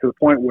there, I got to the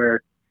point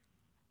where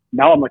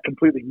now I'm like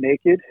completely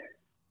naked.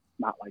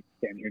 Not like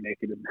standing here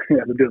naked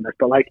and I'm doing this,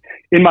 but like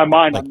in my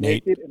mind, like I'm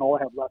Nate. naked and all I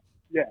have left.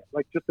 Yeah,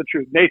 like just the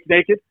truth. Nate's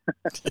naked.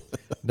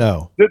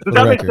 No. Does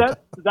that make record. sense?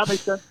 Does that make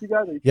sense to you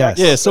guys? Yes.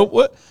 Yeah. So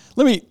what?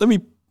 Let me.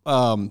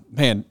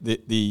 Man,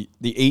 the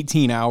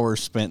 18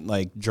 hours spent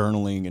like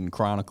journaling and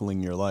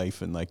chronicling your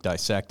life and like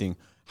dissecting.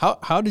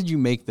 How did you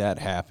make that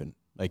happen?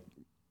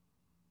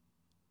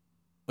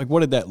 Like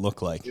what did that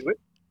look like? Do it.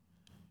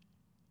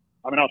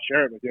 I mean, I'll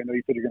share it with you. I know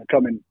you said you're going to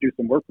come and do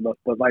some work with us,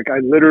 but like I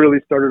literally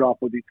started off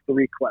with these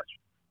 3 questions,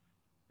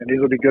 and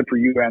these will be good for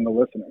you and the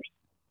listeners.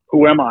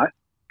 Who am I?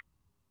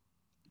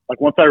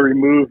 Like once I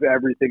remove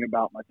everything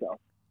about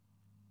myself,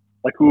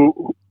 like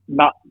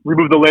not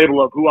remove the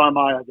label of who am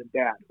I as a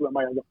dad, who am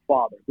I as a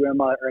father, who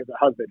am I as a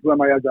husband, who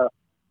am I as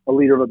a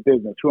leader of a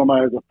business, who am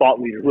I as a thought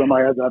leader, who am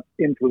I as an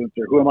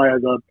influencer, who am I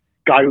as a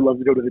guy who loves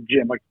to go to the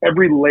gym. Like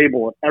every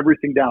label of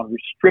everything down, we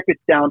strip it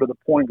down to the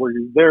point where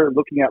you're there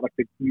looking at like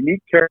the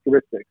unique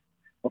characteristics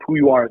of who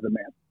you are as a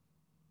man.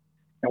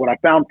 And what I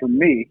found for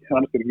me, and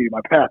I'm just going to give you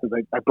my path, is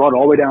I brought it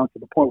all the way down to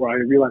the point where I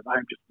realized I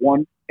am just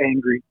one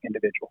angry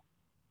individual.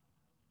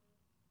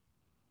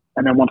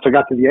 And then once I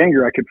got to the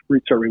anger, I could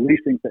start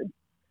releasing things.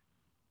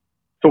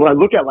 So when I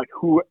look at like,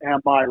 who am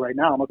I right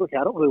now? I'm like, okay,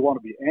 I don't really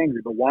want to be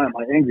angry, but why am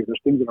I angry?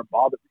 There's things that are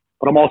bothering me.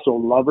 But I'm also a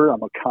lover.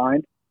 I'm a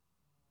kind.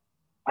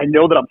 I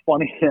know that I'm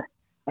funny.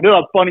 I know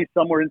I'm funny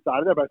somewhere inside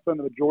of there, but I spend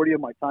the majority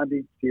of my time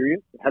being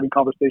serious and having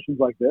conversations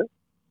like this.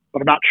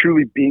 But I'm not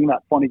truly being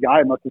that funny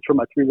guy unless it's for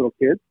my 3 little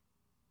kids.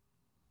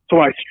 So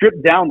when I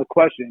strip down the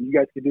question, and you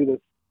guys can do this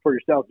for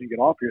yourselves and you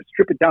get off here,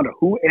 strip it down to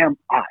who am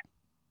I?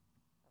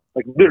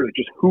 Like literally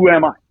just who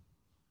am I?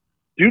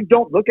 Dude,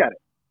 don't look at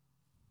it.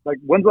 Like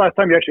when's the last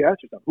time you actually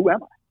asked yourself, who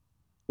am I?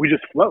 We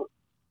just float.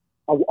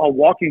 A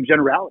walking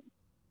generality.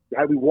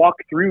 Right? We walk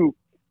through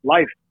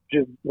life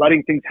just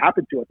letting things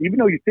happen to us. Even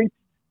though you think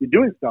you're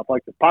doing stuff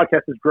like this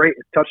podcast is great,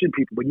 it's touching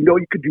people, but you know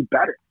you could do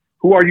better.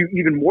 Who are you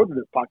even more than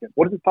this podcast?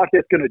 What is this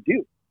podcast going to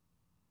do?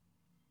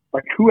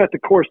 Like who at the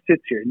core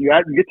sits here? And you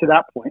get to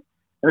that point,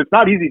 and it's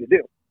not easy to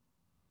do.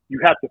 You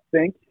have to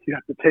think. You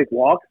have to take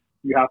walks.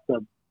 You have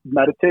to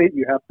meditate.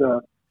 You have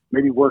to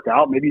maybe work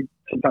out. Maybe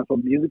sometimes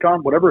put music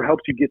on. Whatever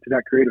helps you get to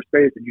that creative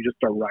space, and you just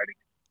start writing.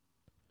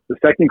 The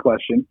second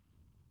question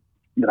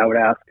that I would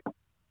ask,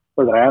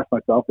 or that I ask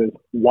myself, is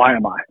why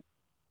am I?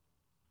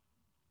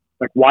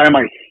 Like, why am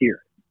I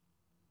here?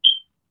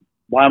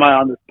 Why am I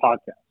on this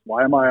podcast?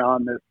 Why am I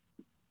on this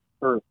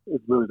earth is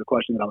really the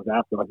question that I was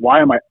asking. Like,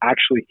 why am I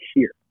actually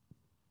here?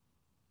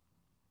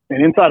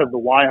 And inside of the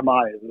why am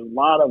I,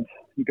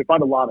 you can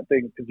find a lot of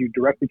things because you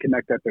directly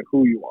connect that to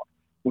who you are.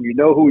 When you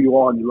know who you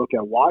are and you look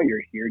at why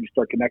you're here and you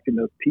start connecting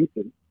those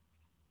pieces,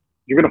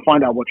 you're going to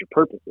find out what your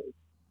purpose is.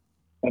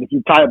 And if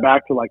you tie it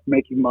back to like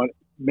making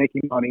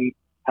money,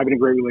 having a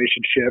great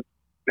relationship,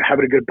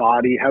 having a good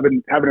body,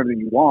 having everything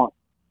you want,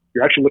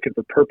 you're actually looking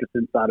for purpose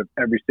inside of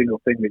every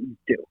single thing that you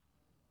do.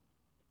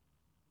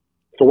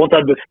 So once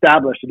I've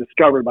established and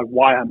discovered like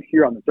why I'm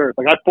here on this earth,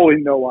 like I fully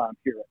know why I'm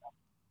here right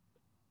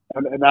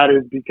now. And that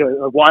is because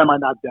of why am I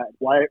not dead?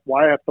 Why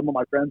have some of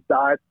my friends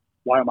died?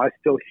 Why am I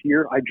still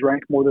here? I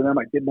drank more than them.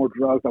 I did more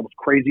drugs. I was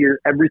crazier.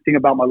 Everything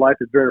about my life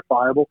is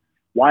verifiable.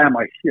 Why am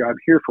I here? I'm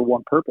here for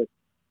one purpose.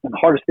 And the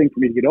hardest thing for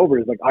me to get over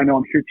is like, I know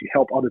I'm here to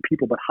help other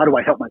people, but how do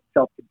I help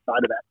myself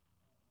inside of that?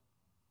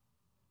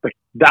 Like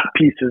that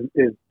piece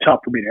is tough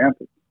for me to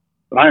answer.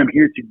 But I am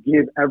here to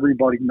give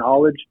everybody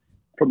knowledge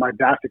from my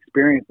vast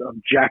experience of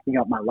jacking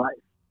up my life.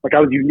 Like I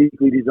was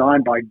uniquely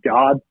designed by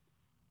God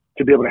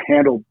to be able to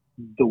handle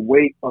the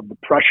weight of the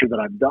pressure that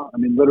I've done. I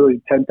mean,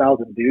 literally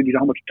 10,000, dude. You know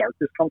how much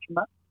darkness comes from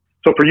that?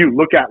 So for you,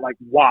 look at like,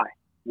 why?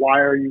 Why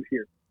are you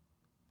here?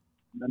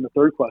 And then the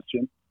third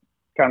question,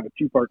 kind of a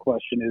two-part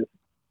question, is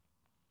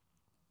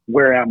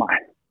where am I?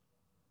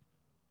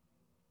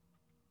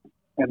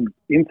 And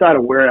inside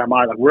of where am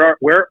I, like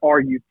where are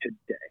you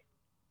today?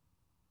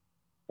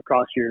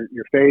 Across your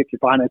faith, your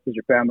finances,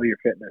 your family, your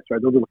fitness,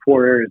 right? Those are the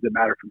four areas that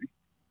matter for me.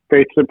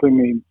 Faith simply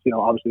means,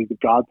 obviously the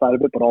God side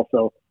of it, but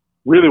also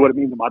really what it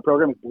means in my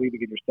program is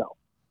believing in yourself.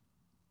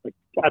 Like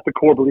at the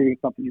core, believing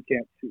something you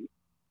can't see.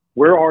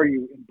 Where are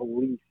you in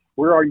belief?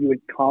 Where are you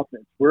in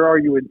confidence? Where are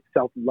you in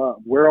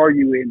self-love? Where are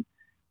you in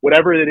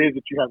whatever it is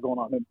that you have going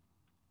on?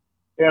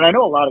 And I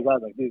know a lot of guys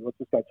like, dude, what's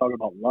this guy talking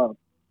about love?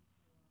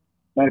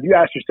 And if you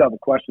ask yourself a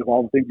question of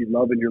all the things you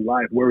love in your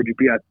life, where would you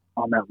be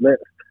on that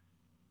list?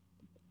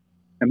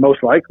 And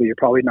most likely, you're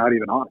probably not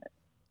even on it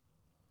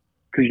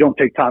because you don't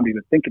take time to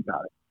even think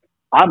about it.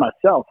 I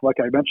myself, like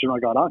I mentioned when I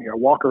got on here, I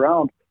walk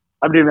around.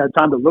 I haven't even had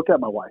time to look at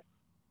my wife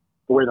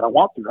the way that I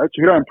want to, right?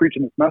 So here I'm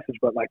preaching this message,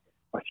 but like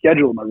my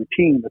schedule, my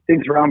routine, the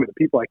things around me, the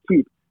people I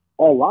keep,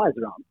 all lies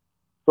around me.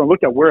 So I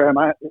look at where am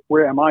I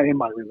in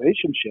my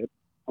relationship?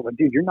 I'm like,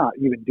 dude, you're not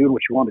even doing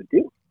what you want to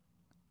do.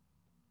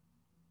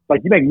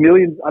 Like you make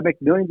millions, I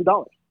make millions of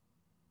dollars.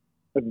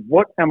 Like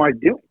what am I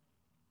doing?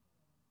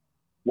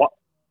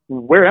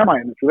 Where am I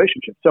in this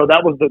relationship? So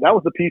that was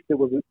the piece that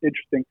was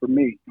interesting for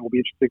me and will be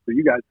interesting for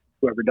you guys,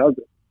 whoever does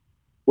it.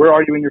 Where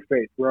are you in your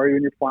faith? Where are you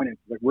in your finances?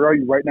 Like where are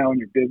you right now in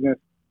your business,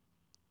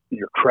 in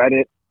your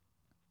credit,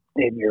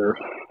 in your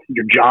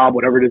job,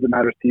 whatever it is that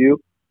matters to you?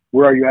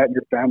 Where are you at in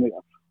your family?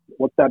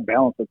 What's that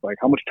balance look like?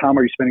 How much time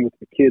are you spending with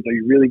the kids? Are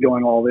you really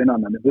going all in on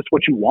them? Is this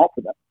what you want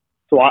for them?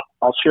 So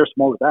I'll share some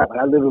more with that. Like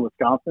I live in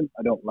Wisconsin.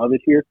 I don't love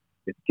it here.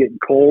 It's getting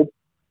cold.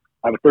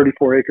 I have a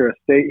 34-acre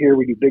estate here.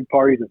 We do big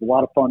parties. It's a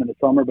lot of fun in the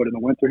summer, but in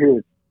the winter here,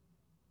 it's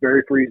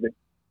very freezing.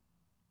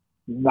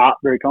 Not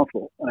very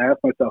comfortable. And I ask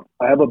myself,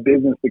 I have a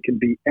business that can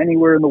be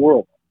anywhere in the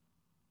world.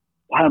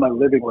 Why am I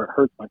living where it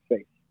hurts my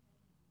face?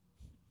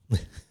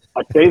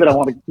 I say that I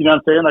want to, you know what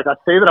I'm saying? Like I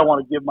say that I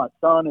want to give my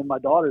son and my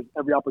daughters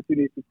every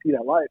opportunity to see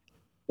that life,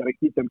 that I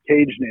keep them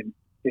caged in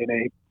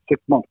a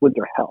 6-month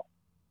winter hell.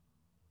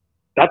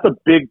 That's a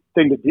big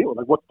thing to deal with.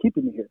 Like what's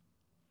keeping me here?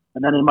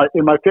 And then in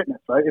my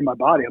fitness, right, in my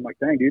body, I'm like,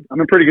 dang, dude, I'm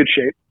in pretty good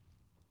shape,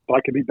 but I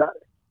could be better,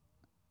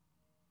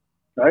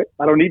 right?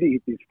 I don't need to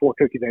eat these 4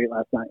 cookies I ate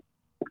last night.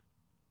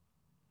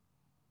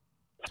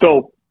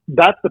 So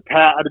that's the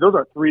path. I mean, those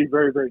are 3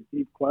 very, very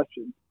deep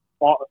questions.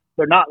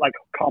 They're not like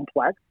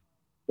complex.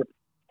 They're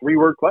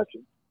 3-word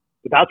questions.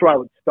 But that's where I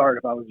would start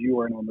if I was you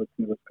or anyone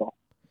listening to this call.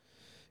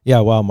 Yeah,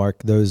 wow,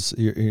 Mark, those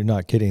you're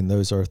not kidding.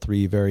 Those are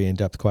 3 very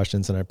in-depth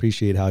questions, and I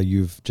appreciate how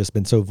you've just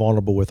been so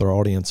vulnerable with our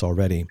audience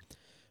already.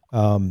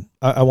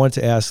 I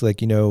wanted to ask,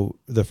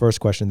 the first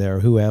question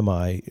there, who am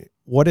I?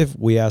 What if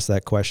we ask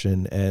that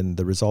question and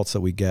the results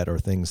that we get are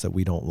things that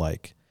we don't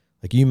like?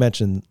 Like you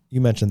mentioned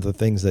the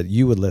things that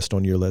you would list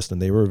on your list,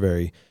 and they were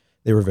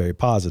very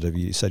positive.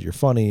 You said you're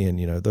funny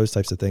and, those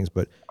types of things.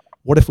 But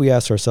what if we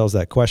ask ourselves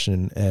that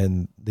question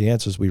and the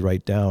answers we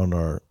write down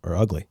are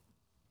ugly?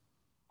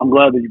 I'm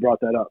glad that you brought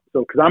that up.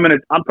 So, cause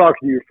I'm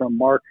talking to you from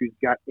Mark, who's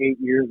got 8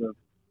 years of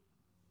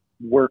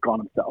work on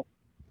himself.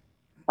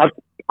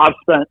 I've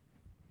spent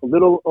a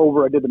little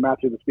over, I did the math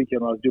here this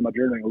weekend when I was doing my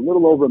journaling, a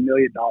little over $1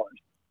 million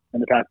in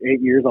the past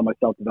 8 years on my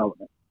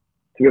self-development.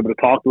 To be able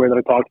to talk the way that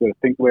I talk, to be able to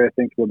think the way I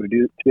think, to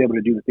be able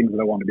to do the things that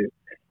I want to do.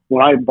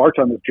 When I embarked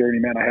on this journey,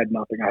 man, I had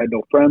nothing. I had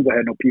no friends. I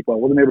had no people. I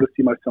wasn't able to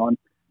see my son.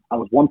 I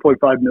was $1.5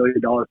 million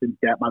in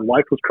debt. My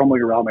life was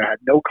crumbling around me. I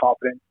had no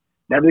confidence.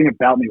 And everything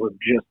about me was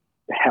just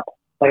hell.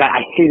 Like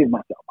I hated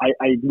myself.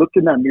 I looked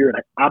in that mirror and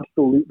I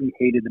absolutely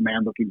hated the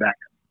man looking back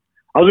at me.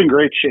 I was in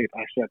great shape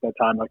actually at that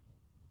time, like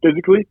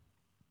physically.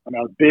 I mean,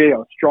 I was big, I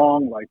was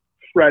strong, like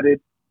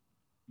shredded,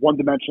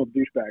 one-dimensional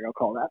douchebag, I'll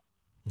call that.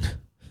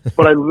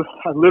 But I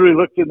literally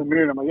looked in the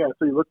mirror and I'm like, yeah,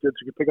 so you looked good,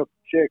 so you could pick up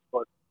the chick,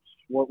 but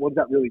what's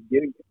that really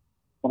getting me?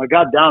 When I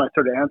got down, I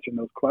started answering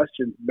those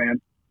questions, man.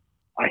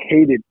 I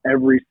hated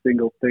every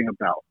single thing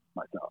about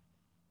myself.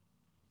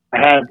 I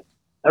had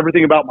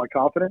everything about my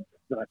confidence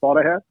that I thought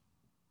I had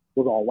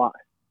was all lie.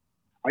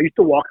 I used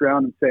to walk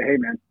around and say, hey,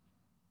 man,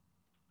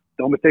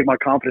 don't mistake my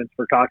confidence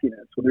for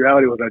cockiness. Well, the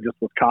reality was I just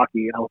was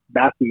cocky, and I was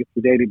basking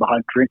the deity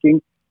behind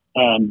drinking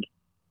and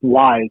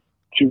lies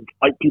to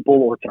fight people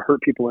or to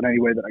hurt people in any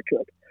way that I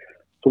could.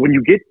 So when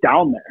you get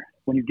down there,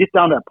 when you get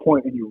down to that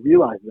point and you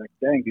realize, like,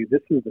 dang, dude,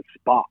 this is the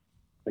spot.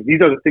 Like,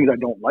 these are the things I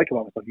don't like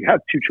about myself. You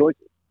have 2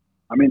 choices.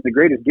 I mean, the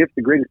greatest gift,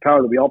 the greatest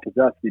power that we all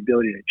possess, the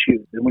ability to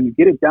choose. And when you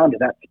get it down to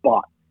that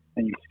spot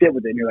and you sit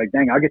with it and you're like,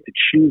 dang, I get to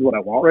choose what I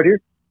want right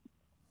here,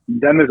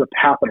 then there's a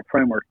path and a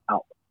framework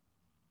out.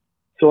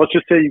 So let's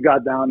just say you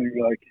got down and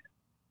you're like,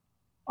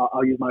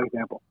 I'll use my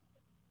example.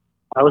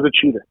 I was a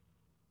cheater.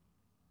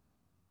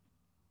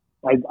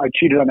 I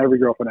cheated on every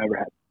girlfriend I ever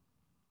had.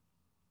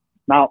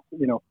 Now,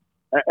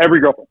 every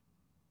girlfriend.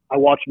 I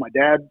watched my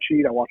dad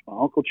cheat. I watched my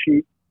uncle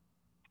cheat.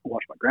 I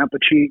watched my grandpa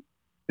cheat.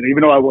 And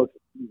even though I was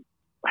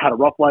had a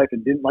rough life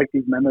and didn't like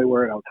these men they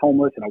were, and I was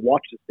homeless, and I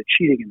watched just the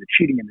cheating and the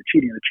cheating and the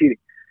cheating and the cheating.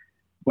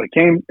 When it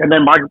came, and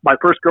then my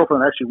first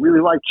girlfriend I actually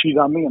really liked cheated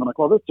on me, and I'm like,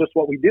 well, that's just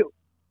what we do,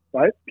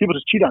 right? People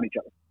just cheat on each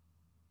other.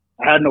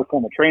 I had no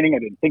formal training. I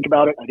didn't think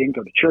about it. I didn't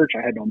go to church.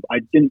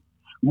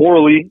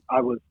 Morally, I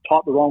was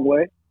taught the wrong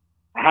way.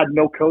 I had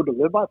no code to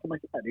live by. So I'm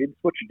like, yeah, dude, this is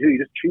what you do. You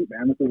just cheat,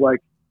 man. This is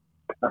like,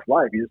 that's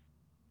life. You just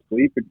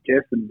sleep and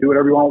kiss and do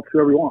whatever you want with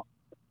whoever you want.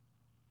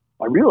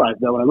 I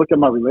realized that when I looked at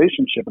my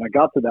relationship and I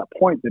got to that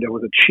point that it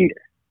was a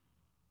cheater.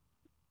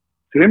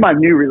 So in my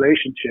new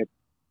relationship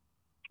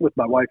with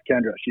my wife,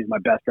 Kendra, she's my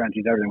best friend.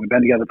 She's everything. We've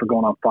been together for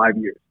going on 5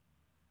 years.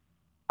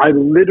 I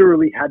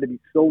literally had to be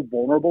so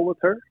vulnerable with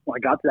her when I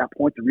got to that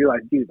point to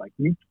realize, dude, like,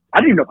 I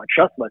didn't even know if I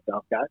trusted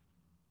myself, guys.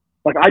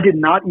 Like, I did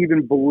not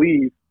even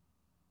believe,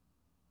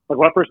 like,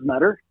 when I first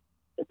met her,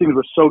 things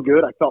were so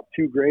good. I felt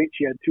too great.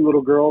 She had 2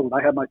 little girls, and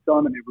I had my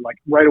son, and they were, like,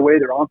 right away,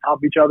 they're on top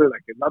of each other.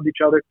 Like, they loved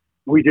each other.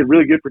 And we did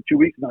really good for 2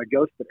 weeks, and then I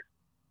ghosted her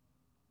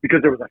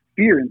because there was a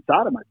fear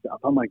inside of myself.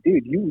 I'm like,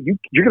 dude, you're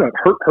going to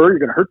hurt her. You're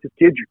going to hurt this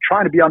kid. You're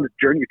trying to be on this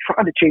journey. You're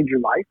trying to change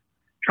your life,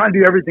 trying to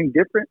do everything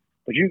different.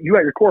 But you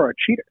at your core are a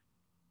cheater.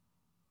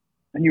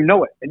 And you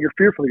know it, and you're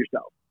fearful of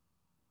yourself.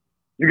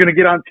 You're going to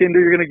get on Tinder,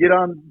 you're going to get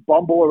on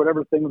Bumble or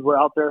whatever things were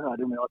out there. I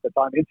didn't know at the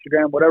time,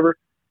 Instagram, whatever.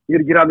 You're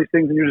going to get on these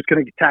things, and you're just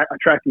going to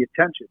attract the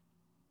attention.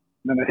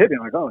 And then it hit me,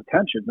 like, oh,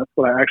 attention, that's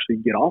what I actually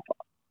get off of.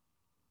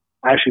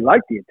 I actually like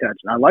the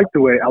attention. I like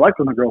when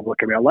the girls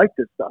look at me. I like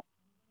this stuff.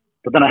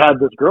 But then I had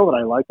this girl that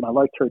I liked, and I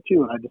liked her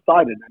too, and I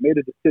decided, and I made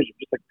a decision,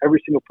 just like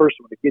every single person,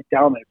 when they get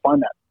down and they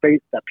find that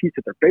face, that piece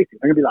that they're facing,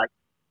 they're going to be like,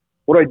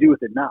 what do I do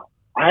with it now?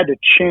 I had to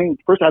change.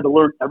 First, I had to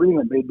learn everything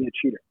that made me a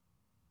cheater.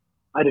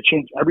 I had to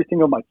change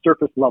everything on my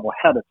surface level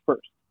habits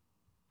first.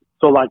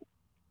 So, like,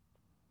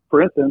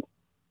 for instance,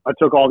 I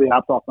took all the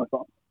apps off my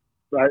phone,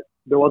 right?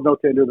 There was no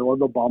Tinder. There was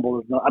no Bumble.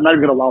 I'm not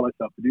even going to allow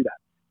myself to do that.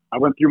 I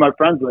went through my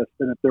friends list,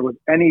 and if there was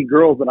any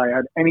girls that I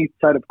had any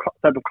type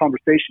of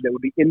conversation that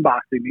would be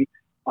inboxing me,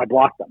 I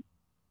blocked them.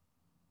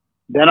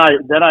 Then I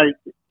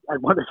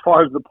went as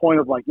far as the point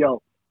of, like,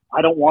 yo,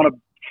 I don't want to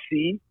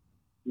see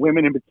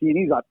women in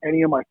bikinis on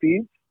any of my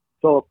feeds.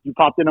 So if you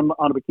popped in on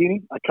a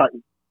bikini, I cut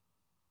you.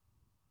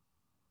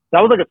 That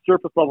was like a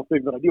surface level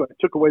thing that I do. I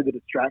took away the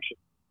distraction.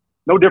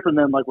 No different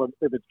than like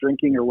if it's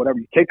drinking or whatever.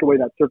 You take away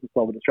that surface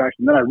level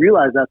distraction. Then I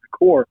realized at the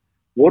core,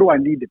 what do I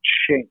need to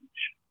change?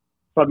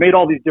 So I made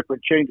all these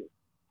different changes.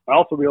 I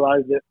also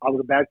realized that I was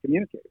a bad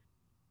communicator.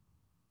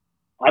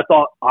 I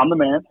thought, I'm the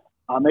man.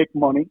 I make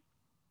money.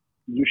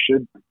 You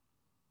should,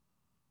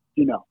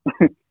 you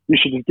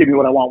should just give me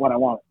what I want when I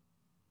want it.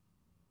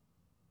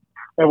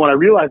 And when I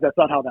realized that's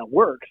not how that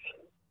works,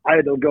 I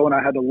had to go and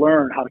I had to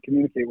learn how to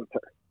communicate with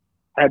her.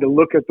 I had to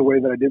look at the way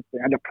that I did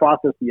things. I had to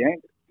process the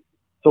anger.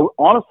 So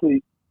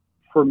honestly,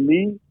 for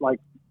me,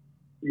 like,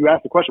 you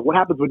asked the question, what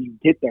happens when you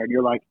get there and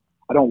you're like,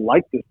 I don't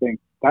like this thing?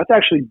 That's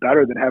actually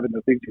better than having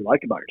the things you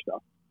like about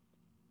yourself.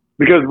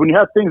 Because when you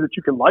have things that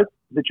you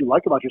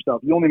like about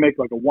yourself, you only make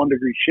like a 1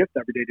 degree shift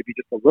every day to be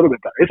just a little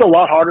bit better. It's a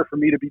lot harder for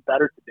me to be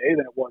better today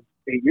than it was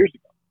 8 years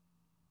ago.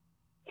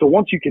 So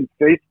once you can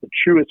face the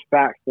truest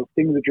facts, those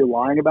things that you're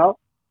lying about,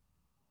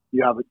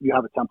 you have a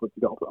template to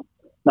go from.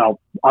 Now,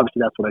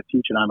 obviously, that's what I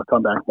teach, and I'm a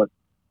comeback, but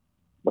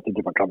that's a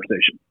different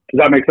conversation.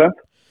 Does that make sense?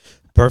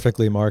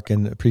 Perfectly, Mark,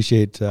 and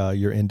appreciate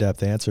your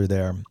in-depth answer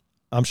there.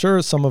 I'm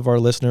sure some of our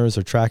listeners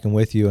are tracking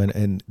with you,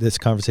 and this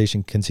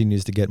conversation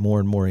continues to get more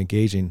and more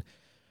engaging.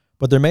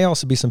 But there may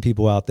also be some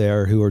people out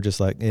there who are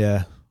just like,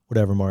 yeah,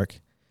 whatever, Mark.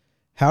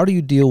 Or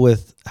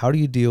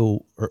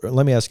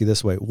let me ask you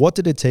this way. What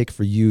did it take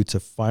for you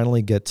to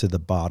finally get to the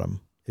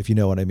bottom, if you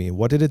know what I mean?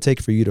 What did it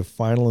take for you to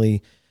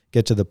finally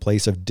get to the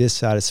place of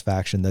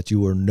dissatisfaction that you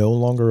were no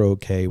longer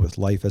okay with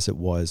life as it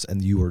was,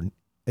 and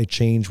a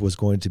change was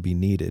going to be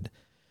needed?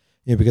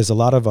 Because a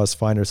lot of us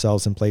find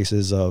ourselves in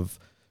places of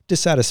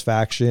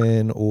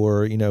dissatisfaction,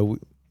 or,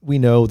 we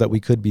know that we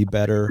could be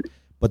better,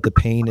 but the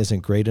pain isn't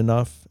great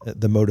enough.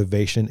 The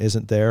motivation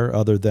isn't there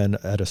other than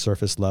at a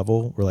surface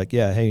level. We're like,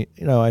 yeah, hey,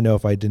 I know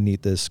if I didn't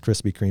eat this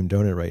Krispy Kreme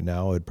donut right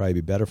now, it'd probably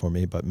be better for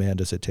me, but man,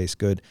 does it taste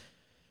good.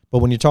 But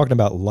when you're talking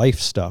about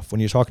life stuff,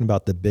 when you're talking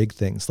about the big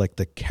things like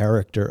the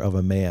character of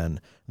a man,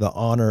 the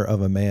honor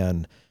of a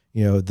man,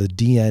 the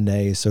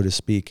DNA, so to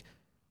speak,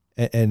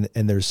 and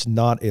there's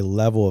not a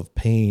level of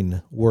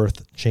pain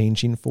worth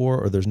changing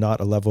for, or there's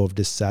not a level of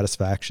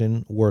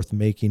dissatisfaction worth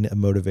making a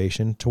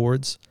motivation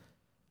towards,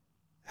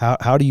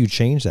 how do you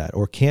change that?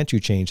 Or can't you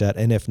change that?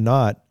 And if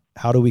not,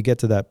 how do we get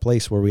to that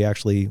place where we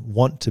actually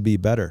want to be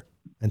better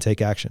and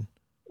take action?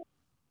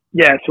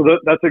 Yeah, so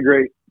that's a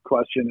great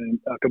question and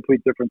a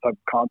complete different type of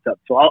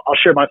concept. So I'll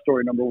share my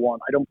story. Number one,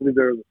 I don't believe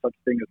there is such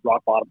thing as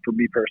rock bottom for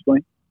me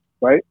personally,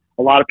 right?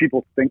 A lot of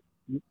people think,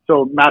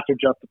 so massive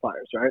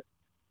justifiers, right?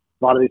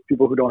 A lot of these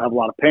people who don't have a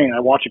lot of pain, I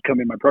watch it come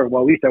in my program.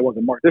 Well, at least I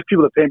wasn't marked. There's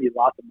people that pay me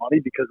lots of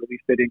money because at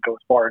least they didn't go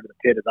as far into the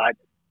pit as I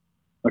did.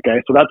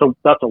 Okay, so that's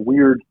a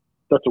weird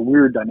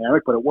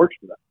dynamic, but it works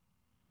for them.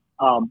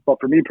 But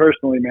for me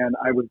personally, man,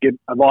 I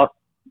lost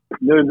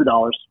millions of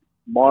dollars,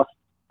 been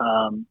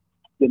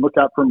looked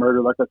at for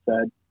murder, like I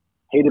said,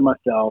 hated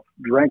myself,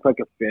 drank like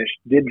a fish,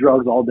 did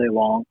drugs all day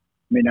long.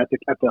 I mean, at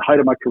the height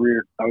of my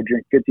career, I would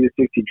drink 50 to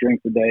 60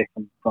 drinks a day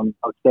from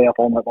I would stay up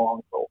all night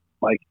long. So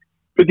like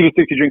 50 to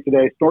 60 drinks a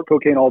day, snort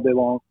cocaine all day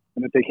long,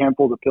 and then take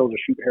handfuls of pills or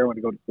shoot heroin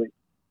to go to sleep.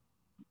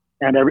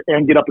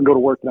 And get up and go to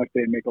work the next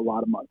day and make a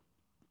lot of money.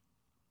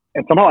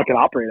 And somehow I could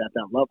operate at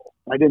that level.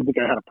 I didn't think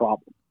I had a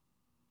problem.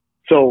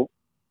 So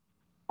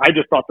I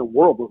just thought the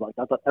world was like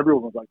that. I thought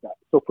everyone was like that.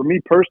 So for me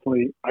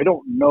personally, I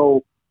don't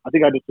know. I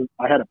think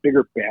I had a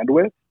bigger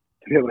bandwidth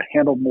to be able to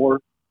handle more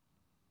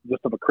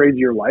just of a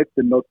crazier life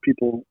than most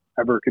people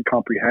ever could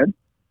comprehend.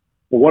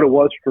 But what it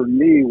was for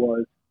me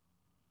was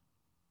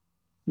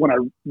when I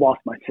lost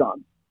my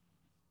son.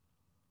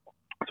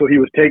 So he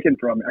was taken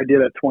from me. I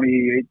did a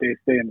 28-day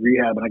stay in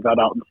rehab, and I got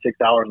out in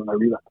 6 hours, and I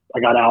relapsed. I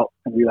got out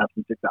and relapsed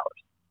in 6 hours.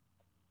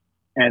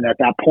 And at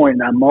that point, in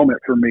that moment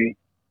for me,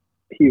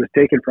 he was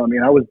taken from me,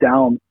 and I was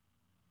down.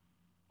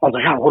 I was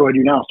like, what do I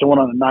do now? So I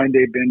went on a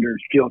 9-day bender,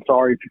 feeling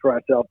sorry for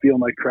myself,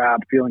 feeling like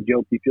crap, feeling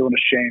guilty, feeling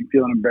ashamed,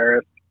 feeling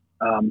embarrassed.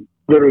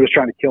 Literally was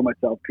trying to kill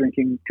myself,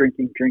 drinking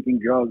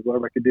drugs,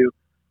 whatever I could do.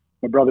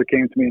 My brother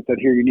came to me and said,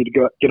 here, you need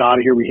to get out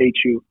of here. We hate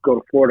you. Go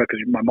to Florida, because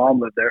my mom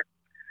lived there.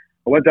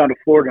 I went down to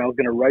Florida, and I was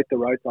going to write the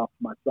rights off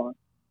to my son.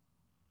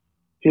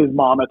 His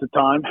mom at the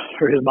time,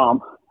 or his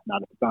mom,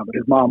 not at the time, but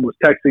his mom was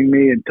texting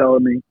me and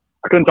telling me,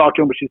 I couldn't talk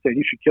to him, but she said,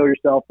 you should kill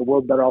yourself. The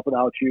world's better off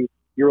without you.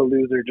 You're a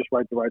loser. Just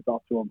write the rights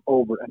off to him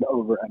over and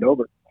over and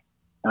over.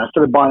 And I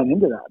started buying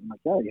into that. I'm like,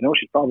 yeah,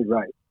 she's probably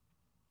right.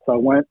 So I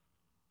went.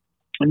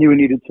 I knew I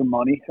needed some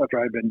money after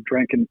I had been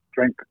drank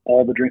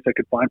all the drinks I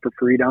could find for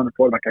free down in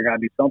Florida. Like, I got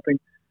to do something.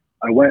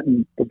 I went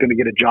and was going to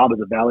get a job as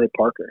a valet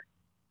parker.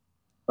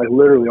 Like,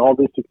 literally all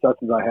these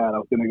successes I had, I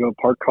was going to go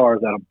park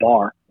cars at a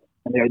bar.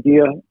 And the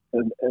idea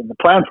and the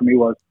plan for me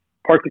was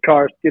park the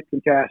cars, get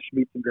some cash,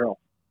 meet some girls,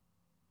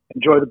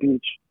 enjoy the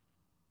beach,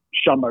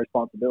 shun my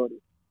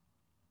responsibilities.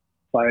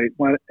 So I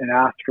went and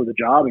asked for the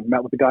job and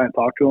met with the guy and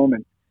talked to him.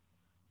 And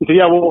he said,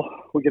 yeah, well,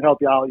 we can help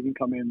you out. You can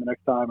come in the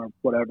next time or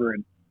whatever.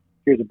 And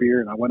here's a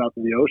beer. And I went out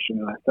to the ocean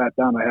and I sat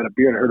down. I had a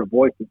beer and I heard a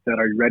voice that said,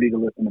 are you ready to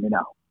listen to me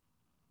now?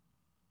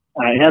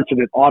 And I answered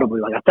it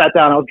audibly. Like, I sat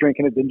down, I was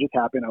drinking. It didn't just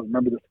happen. I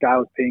remember the sky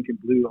was pink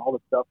and blue and all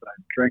this stuff. And I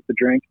drank the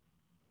drink.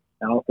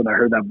 And all of a sudden I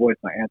heard that voice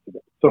and I answered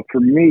it. So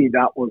for me,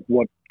 that was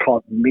what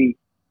caused me.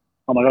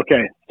 I'm like,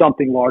 okay,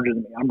 something larger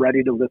than me. I'm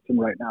ready to listen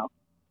right now.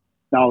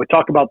 Now, we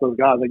talk about those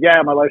guys, like, yeah,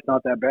 my life's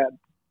not that bad.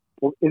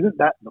 Well, isn't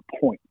that the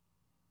point?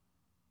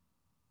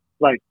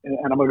 Like, and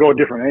I'm going to go a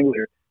different angle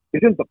here.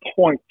 Isn't the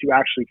point to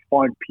actually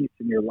find peace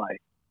in your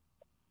life?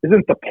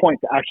 Isn't the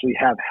point to actually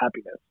have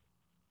happiness?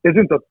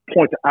 Isn't the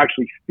point to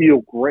actually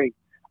feel great?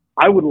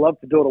 I would love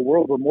to build a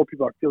world where more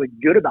people are feeling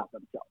good about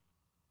themselves,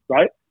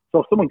 right? So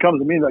if someone comes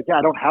to me and like, yeah,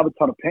 I don't have a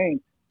ton of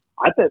pain,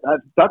 I think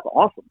that's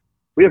awesome.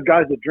 We have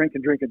guys that drink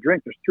and drink and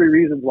drink. There's 3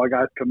 reasons why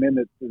guys come in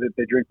that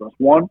they drink for us.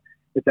 1,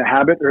 it's a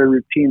habit or a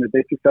routine that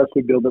they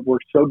successfully build that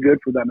works so good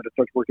for them that it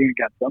starts working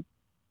against them.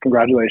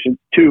 Congratulations.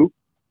 2,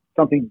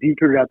 something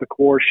deeper at the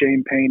core: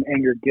 shame, pain,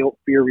 anger, guilt,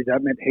 fear,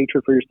 resentment,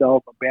 hatred for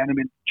yourself,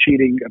 abandonment,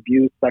 cheating,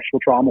 abuse, sexual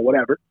trauma,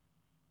 whatever.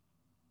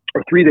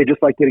 Or 3, they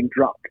just like getting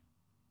drunk.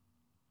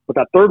 But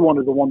that 3rd one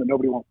is the one that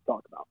nobody wants to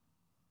talk about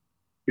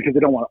because they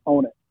don't want to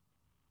own it.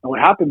 And what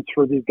happens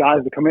for these guys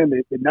that come in,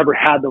 they never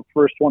had the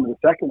first one or the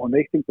second one.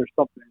 They think there's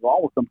something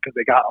wrong with them because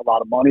they got a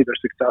lot of money, they're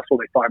successful,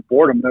 they find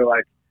boredom. They're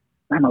like,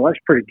 man, my life's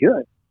pretty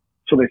good.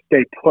 So they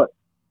stay put.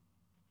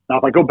 Now,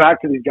 if I go back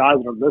to these guys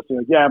that are listening,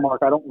 like, yeah,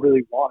 Mark, I don't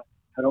really want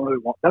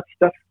it.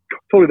 That's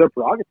totally their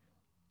prerogative.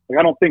 Like,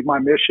 I don't think my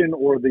mission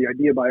or the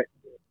idea by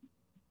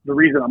the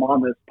reason I'm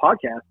on this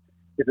podcast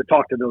is to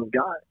talk to those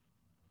guys.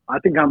 I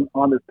think I'm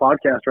on this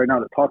podcast right now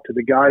to talk to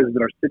the guys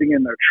that are sitting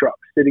in their truck,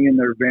 sitting in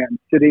their van,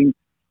 sitting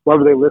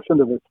wherever they listen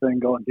to this thing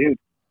going, dude,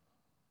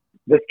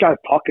 this guy's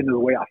talking to the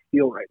way I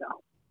feel right now.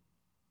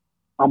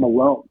 I'm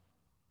alone.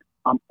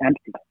 I'm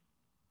empty.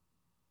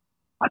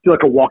 I feel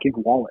like a walking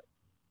wallet.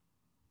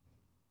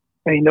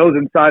 And he knows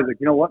inside, like,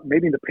 you know what?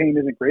 Maybe the pain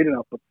isn't great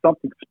enough, but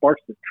something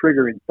sparks the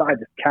trigger inside,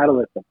 this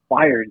catalyst of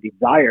fire and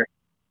desire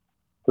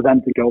for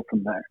them to go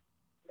from there.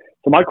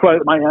 So my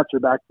answer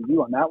back to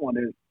you on that one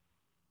is,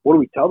 what do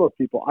we tell those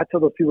people? I tell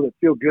those people that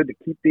feel good to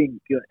keep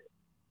being good.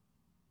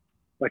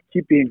 Like,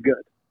 keep being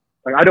good.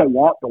 Like, I don't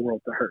want the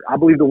world to hurt. I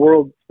believe the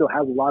world still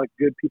has a lot of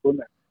good people in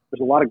there.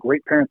 There's a lot of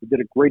great parents that did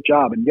a great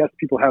job. And yes,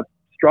 people have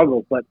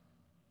struggles, but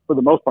for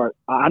the most part,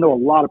 I know a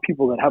lot of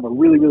people that have a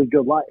really, really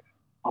good life.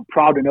 I'm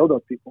proud to know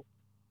those people.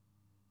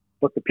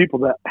 But the people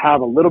that have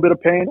a little bit of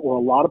pain or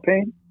a lot of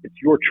pain, it's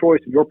your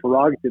choice and your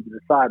prerogative to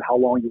decide how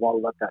long you want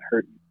to let that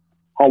hurt you.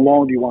 How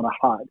long do you want to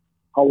hide?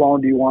 How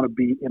long do you want to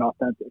be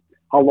inauthentic?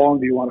 How long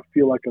do you want to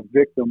feel like a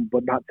victim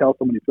but not tell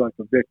someone you feel like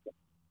a victim?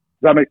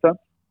 Does that make sense?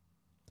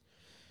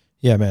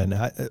 Yeah, man.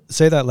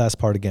 Say that last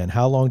part again.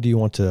 How long do you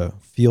want to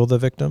feel the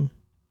victim?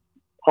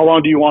 How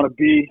long do you want to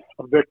be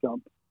a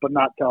victim but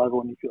not tell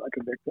everyone you feel like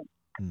a victim?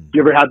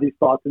 You ever had these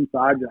thoughts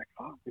inside? You're like,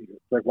 oh,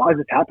 like, why does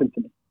this happen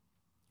to me?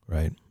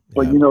 Right.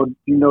 But you know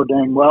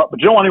dang well, but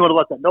you don't want anyone to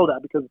let that know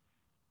that because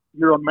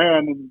you're a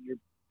man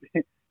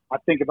and I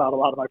think about a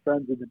lot of my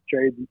friends in the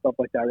trades and stuff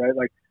like that, right?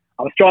 Like,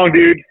 I'm a strong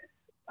dude.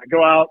 I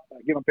go out,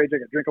 I get my paycheck,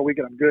 I drink a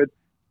weekend, I'm good.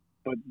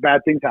 But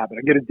bad things happen.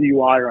 I get a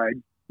DUI or I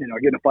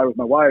get in a fight with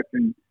my wife,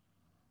 and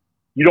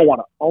you don't want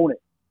to own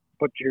it.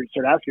 But you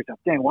start asking yourself,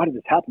 dang, why did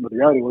this happen? But the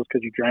reality was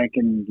because you drank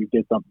and you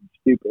did something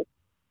stupid.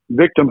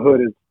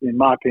 Victimhood is, in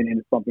my opinion,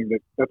 is something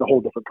that's a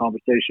whole different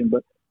conversation.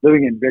 But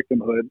living in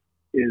victimhood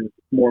is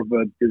more of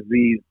a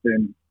disease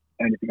than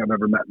anything I've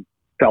ever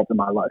felt in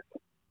my life.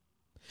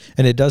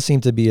 And it does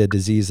seem to be a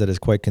disease that is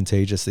quite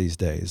contagious these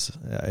days.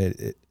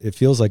 It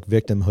feels like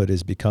victimhood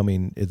is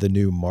becoming the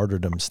new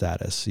martyrdom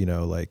status.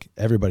 Like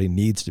everybody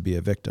needs to be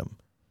a victim.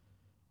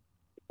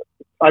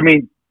 I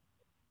mean,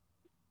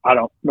 I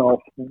don't know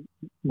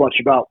much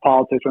about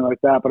politics or anything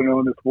like that, but I know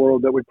in this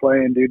world that we play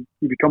in, dude,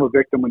 you become a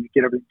victim when you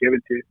get everything given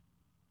to you.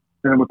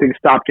 And then when things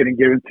stop getting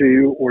given to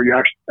you, or you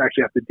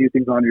actually have to do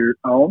things on your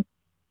own,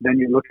 then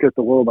you look at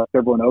the world like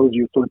everyone owes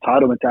you. So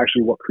entitlement's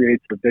actually what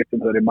creates the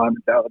victimhood in my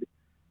mentality.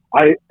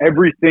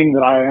 Everything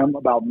that I am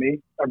about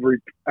me,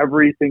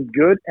 everything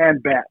good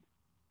and bad,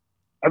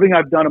 everything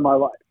I've done in my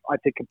life, I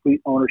take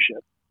complete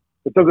ownership.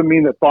 It doesn't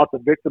mean that thoughts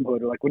of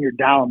victimhood, or like when you're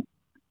down,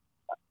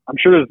 I'm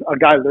sure there's a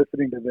guy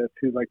listening to this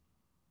who's like,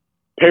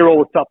 payroll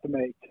was tough to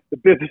make, the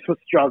business was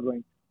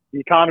struggling, the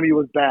economy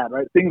was bad,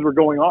 right? Things were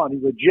going on. He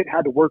legit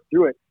had to work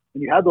through it.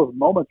 And you had those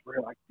moments where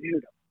you're like,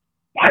 dude,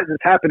 why is this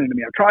happening to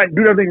me? I'm trying to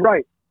do everything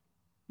right.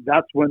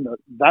 That's when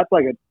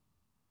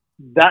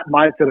that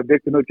mindset of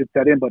victimhood could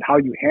set in, but how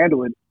you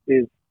handle it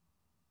is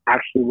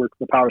actually where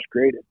the power is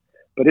created.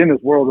 But in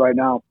this world right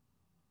now,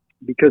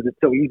 because it's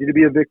so easy to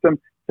be a victim,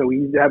 so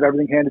easy to have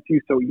everything handed to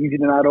you, so easy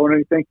to not own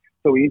anything,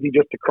 so easy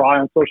just to cry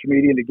on social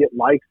media and to get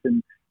likes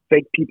and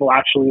fake people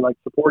actually like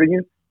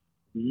supporting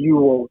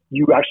you,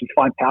 you actually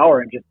find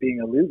power in just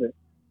being a loser.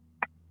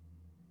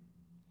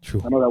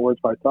 True. I know that word's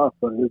probably tough,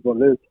 but it is what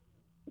it is.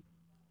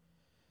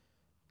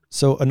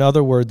 So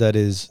another word that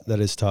is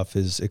tough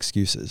is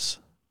excuses.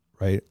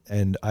 Right.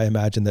 And I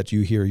imagine that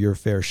you hear your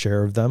fair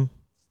share of them.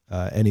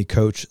 Any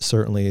coach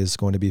certainly is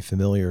going to be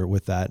familiar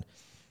with that.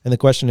 And the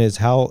question is,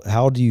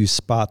 how do you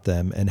spot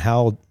them? And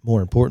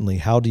more importantly,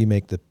 how do you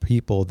make the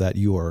people that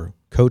you are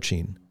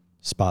coaching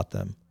spot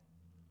them?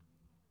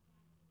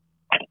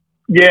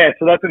 Yeah.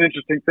 So that's an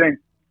interesting thing.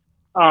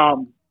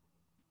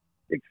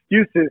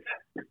 Excuses.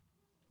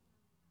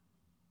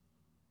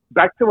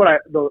 Back to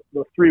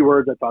the three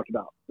words I talked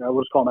about.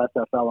 We'll just call them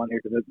SFL on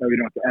here because we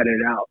don't have to edit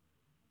it out.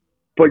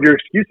 But your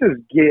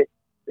excuses get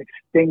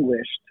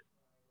extinguished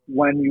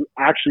when you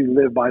actually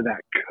live by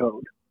that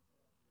code,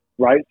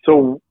 right?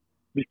 So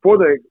before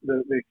the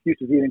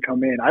excuses even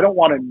come in, I don't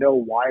want to know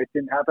why it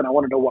didn't happen. I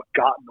want to know what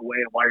got in the way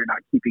and why you're not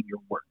keeping your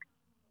word,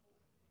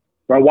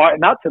 right? Why?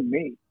 Not to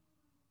me.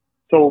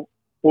 So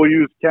we'll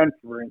use Ken,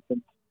 for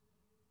instance.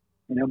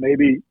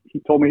 Maybe he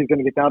told me he's going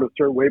to get down to a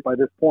certain weight by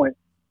this point.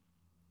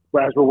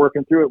 But as we're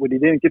working through it, when he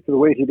didn't get to the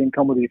weight, he didn't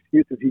come with the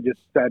excuses. He just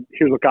said,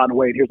 here's what got in the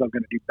way, here's what I'm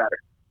going to do better.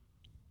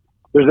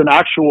 There's an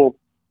actual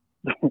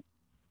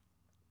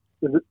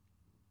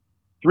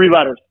three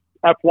letters,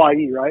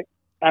 FYE, right?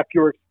 F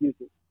your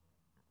excuses.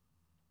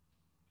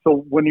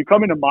 So when you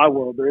come into my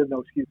world, there is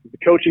no excuses. The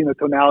coaching, the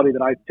tonality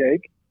that I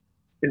take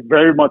is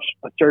very much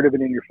assertive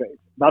and in your face.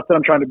 Not that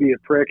I'm trying to be a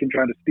prick and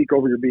trying to speak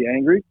over you or be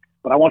angry,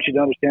 but I want you to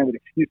understand that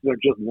excuses are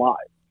just lies.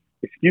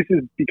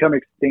 Excuses become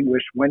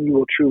extinguished when you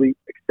will truly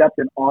accept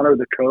and honor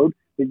the code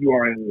that you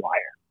are a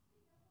liar.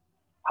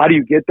 How do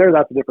you get there?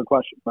 That's a different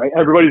question, right?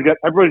 Everybody's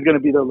going to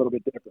be there a little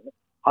bit different.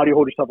 How do you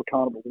hold yourself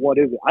accountable? What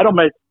is it?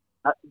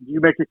 Do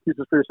you make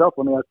excuses for yourself?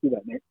 Let me ask you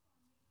that, Nate.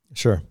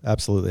 Sure.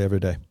 Absolutely. Every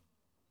day.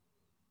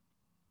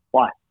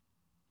 Why?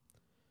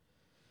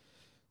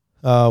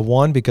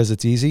 One, because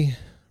it's easy,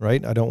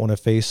 right? I don't want to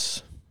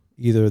face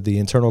either the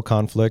internal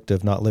conflict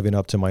of not living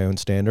up to my own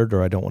standard,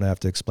 or I don't want to have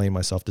to explain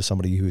myself to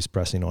somebody who's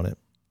pressing on it.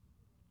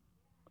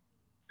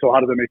 So how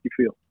does that make you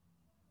feel?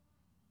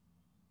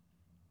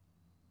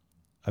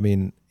 I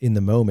mean, in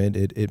the moment,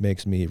 it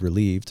makes me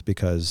relieved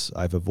because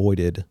I've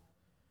avoided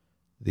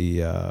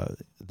the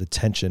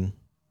tension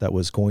that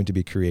was going to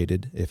be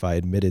created if I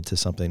admitted to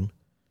something.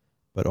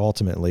 But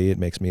ultimately, it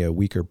makes me a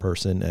weaker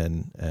person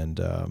and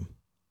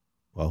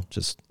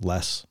just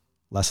less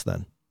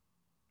than.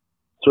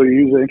 So you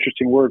use an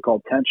interesting word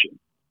called tension.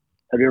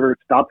 Have you ever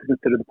stopped to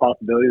consider the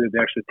possibility that the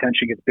actual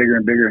tension gets bigger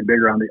and bigger and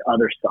bigger on the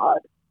other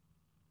side?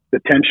 The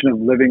tension of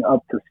living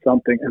up to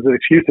something, as an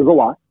excuse is a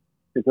lie.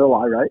 It's a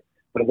lie, right?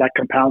 But as that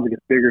compounds, it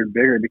gets bigger and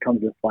bigger. It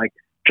becomes this like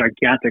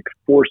gigantic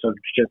force of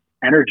just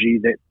energy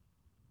that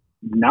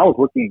now is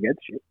working against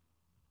you.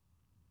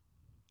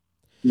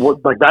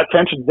 Like that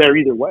tension's there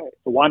either way.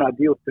 So why not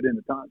deal with it in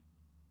the time?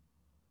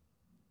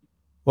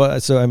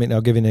 Well, so I mean,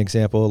 I'll give you an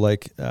example.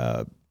 Like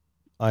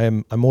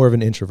I'm more of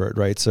an introvert,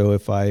 right? So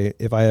if I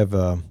have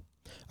a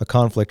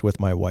conflict with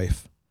my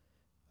wife,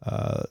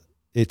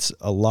 it's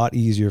a lot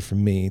easier for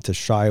me to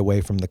shy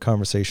away from the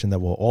conversation that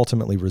will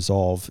ultimately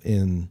resolve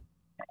in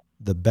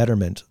the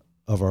betterment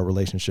of our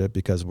relationship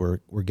because we're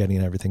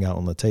getting everything out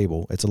on the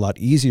table. It's a lot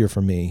easier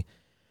for me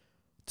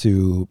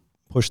to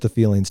push the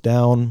feelings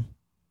down,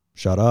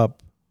 shut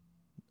up,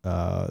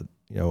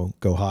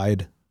 go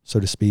hide, so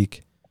to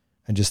speak,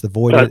 and just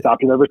avoid Can I it. stop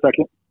you there for a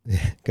second?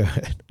 Go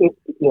ahead.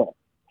 Yeah.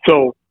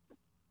 So,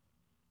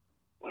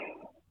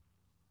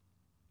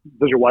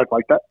 does your wife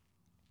like that?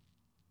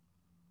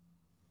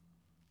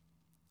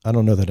 I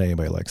don't know that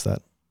anybody likes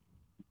that.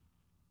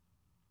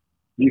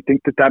 Do you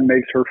think that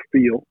makes her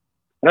feel?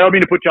 And I don't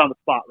mean to put you on the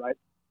spot, right?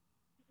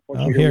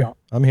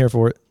 I'm here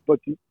for it. But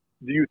do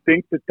you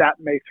think that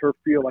makes her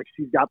feel like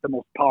she's got the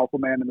most powerful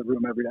man in the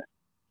room every day?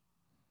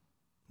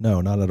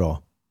 No, not at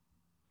all.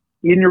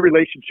 In your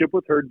relationship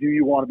with her, do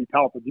you want to be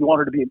powerful? Do you want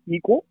her to be an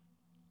equal?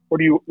 Or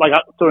do you, like,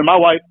 so with my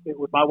wife,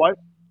 equal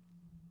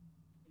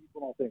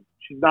in all things.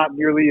 She's not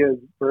nearly as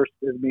versed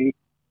as me.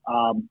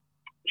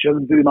 She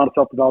doesn't do the amount of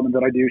self-development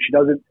that I do. She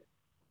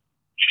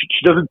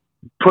doesn't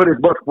put as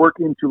much work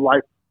into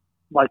life,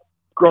 like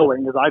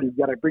growing, as I do,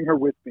 yet I bring her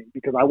with me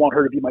because I want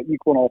her to be my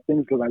equal in all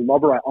things because I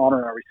love her, I honor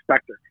her, I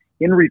respect her.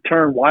 In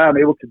return, why I'm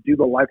able to do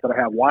the life that I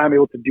have, why I'm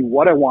able to do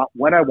what I want,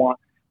 when I want,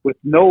 with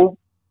no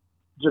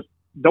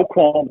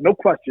qualms, no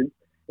questions,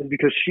 is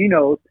because she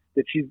knows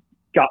that she's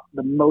got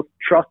the most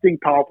trusting,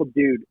 powerful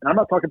dude. And I'm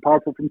not talking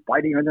powerful from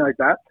fighting or anything like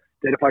that,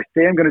 that if I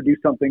say I'm going to do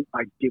something,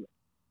 I do it.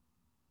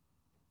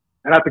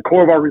 And at the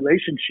core of our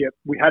relationship,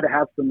 we had to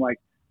have some like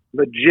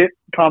legit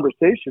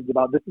conversations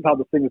about this is how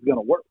this thing is going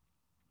to work.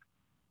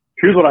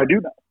 Here's what I do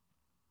know.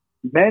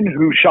 Men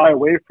who shy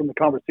away from the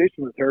conversation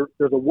with her,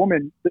 there's a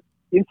woman,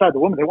 inside the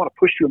woman, they want to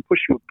push you and push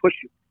you and push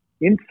you.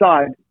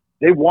 Inside,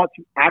 they want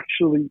to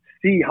actually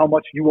see how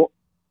much you will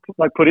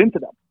like put into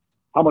them,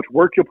 how much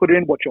work you'll put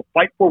in, what you'll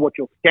fight for, what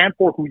you'll stand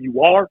for, who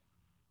you are.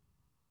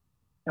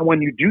 And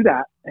when you do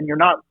that, and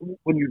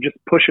when you just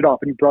push it off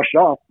and you brush it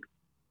off,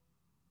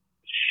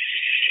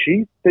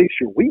 she thinks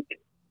you're weak.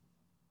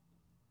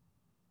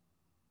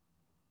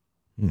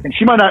 And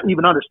she might not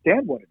even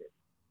understand what it is.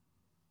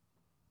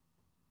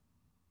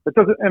 It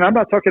doesn't, and I'm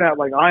not talking about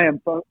like I am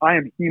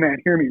He-Man,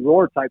 hear me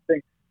roar type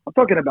thing. I'm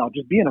talking about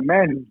just being a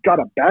man who's got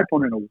a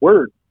backbone and a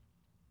word.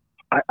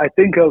 I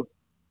think of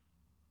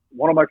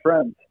one of my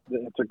friends.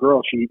 It's a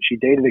girl. She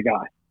dated a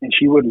guy, and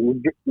she would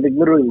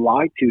literally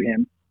lie to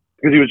him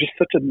because he was just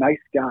such a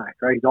nice guy,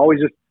 right? He's always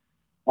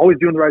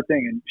doing the right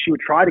thing, and she would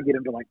try to get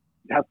him to like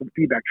have some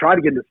feedback, try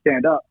to get him to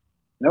stand up.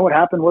 And then what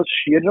happened was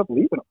she ended up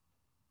leaving him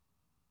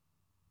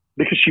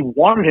because she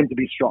wanted him to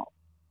be strong.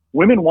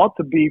 Women want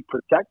to be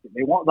protected.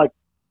 They want, like,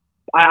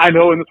 I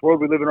know in this world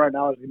we live in right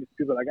now, there's going to be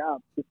people like,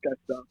 this guy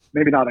sucks.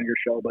 Maybe not on your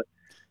show, but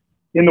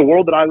in the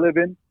world that I live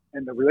in,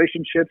 and the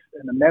relationships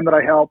and the men that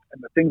I help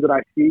and the things that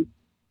I see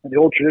and the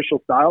old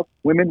traditional styles,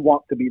 women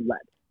want to be led.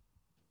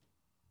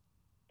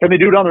 Can they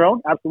do it on their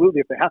own?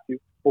 Absolutely, if they have to.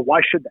 But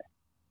why should they?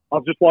 I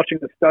was just watching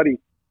a study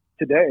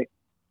today.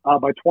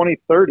 By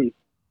 2030,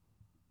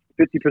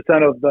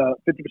 50% of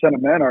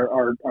men are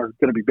going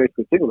to be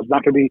basically single. They're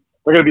going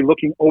to be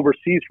looking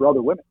overseas for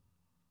other women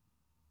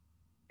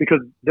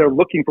because they're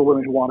looking for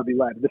women who want to be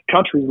led. This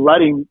country's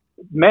letting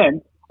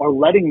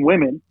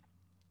women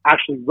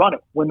actually run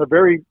it. When the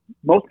very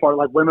most part,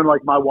 like women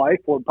like my wife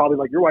or probably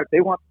like your wife,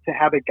 they want to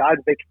have a guy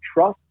that they can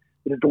trust,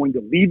 that is going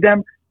to lead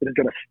them, that is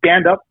going to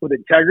stand up with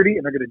integrity,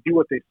 and they're going to do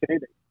what they say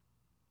they.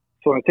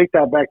 So I take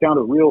that back down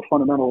to a real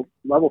fundamental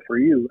level for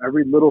you.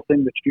 Every little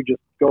thing that you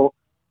just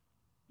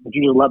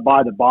let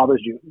by that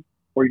bothers you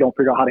or you don't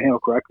figure out how to handle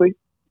correctly,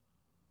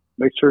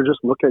 make sure to just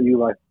look at you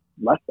like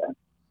less than.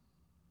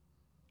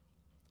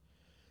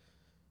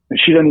 And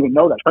she doesn't even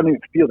know that. She doesn't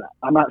even feel that.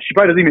 She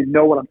probably doesn't even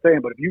know what I'm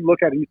saying, but if you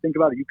look at it and you think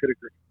about it, you could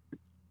agree.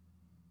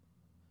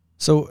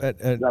 So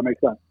does that make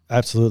sense?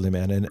 Absolutely,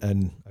 man.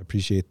 And I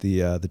appreciate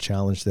the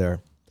challenge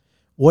there.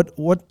 What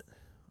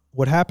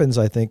happens,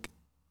 I think,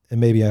 and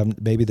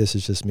maybe this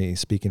is just me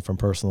speaking from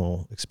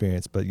personal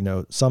experience, but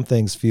some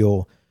things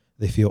feel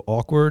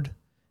awkward,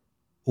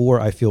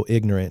 or I feel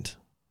ignorant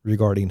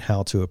regarding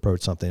how to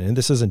approach something. And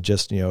this isn't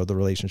just the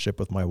relationship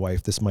with my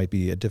wife. This might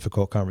be a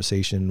difficult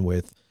conversation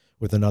with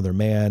another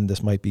man.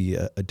 This might be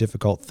a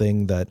difficult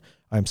thing that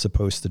I'm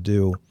supposed to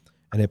do,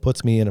 and it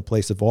puts me in a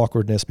place of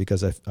awkwardness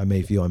because I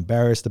may feel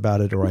embarrassed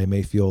about it, or I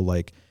may feel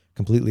like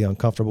completely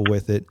uncomfortable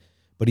with it.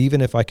 But even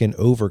if I can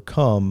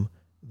overcome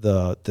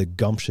the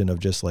gumption of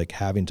just like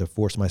having to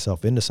force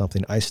myself into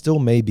something, I still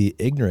may be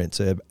ignorant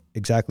to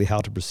exactly how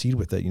to proceed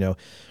with it.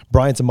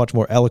 Brian's a much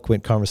more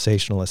eloquent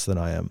conversationalist than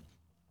I am.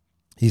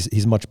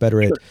 He's much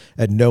better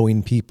at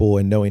knowing people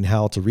and knowing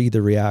how to read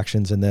the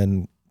reactions and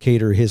then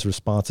cater his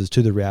responses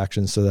to the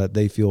reactions so that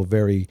they feel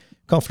very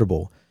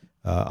comfortable.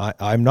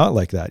 I'm not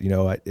like that.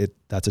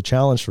 That's a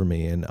challenge for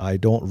me, and I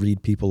don't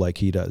read people like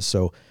he does.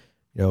 So,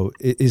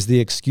 is the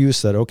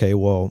excuse that, okay,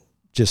 well,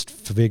 just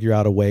figure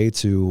out a way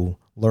to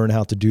learn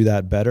how to do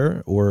that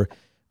better, or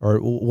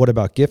what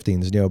about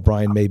giftings?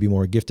 Brian may be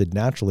more gifted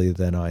naturally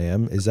than I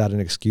am. Is that an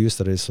excuse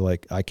that is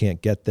like, I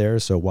can't get there,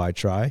 so why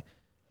try?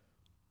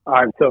 All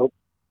right. So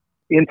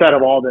inside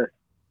of all this,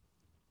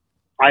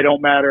 I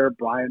don't matter.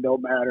 Brian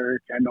don't matter.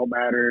 Ken don't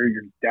matter.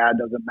 Your dad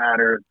doesn't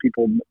matter.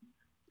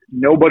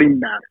 Nobody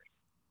matters.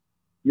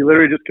 You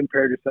literally just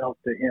compared yourself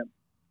to him.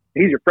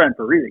 He's your friend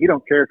for a reason. He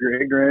don't care if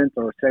you're ignorant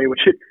or say what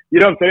you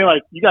know what I'm saying?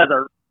 Like, you guys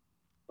are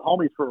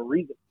homies for a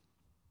reason.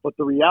 But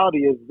the reality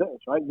is this,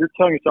 right? You're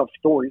telling yourself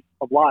stories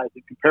of lies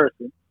in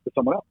comparison to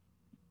someone else.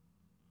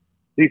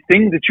 These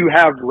things that you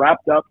have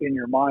wrapped up in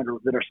your mind or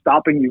that are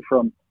stopping you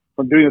from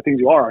doing the things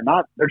you are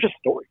not, they're just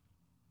stories.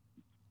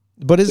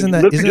 But isn't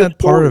that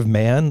part of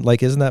man?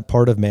 Like, isn't that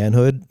part of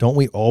manhood? Don't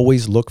we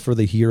always look for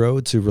the hero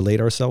to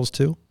relate ourselves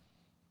to?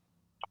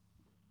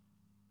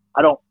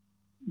 I don't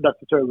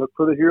necessarily look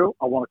for the hero.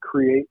 I want to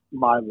create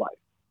my life.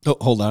 Oh,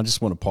 hold on. I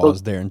just want to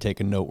pause there and take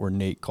a note where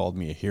Nate called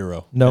me a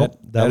hero. No,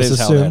 that was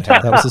assumed.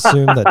 That was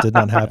assumed. That did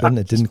not happen.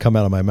 It didn't come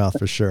out of my mouth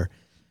for sure.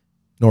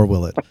 Nor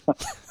will it.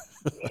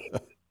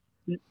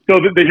 So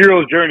the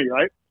hero's journey,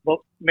 right?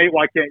 Well, Nate,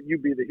 why can't you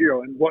be the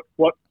hero? And what?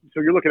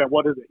 So you're looking at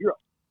what is a hero?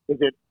 Is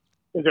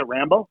it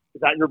Rambo?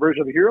 Is that your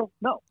version of a hero?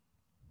 No.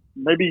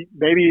 Maybe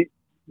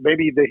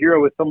the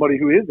hero is somebody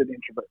who is an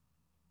introvert.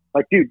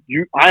 Like, dude,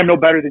 I am no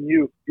better than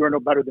you. You are no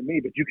better than me,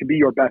 but you can be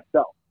your best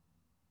self.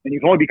 And you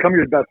can only become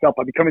your best self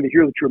by becoming the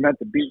hero that you were meant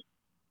to be.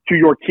 To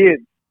your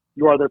kids,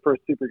 you are their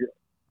first superhero,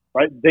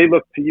 right? They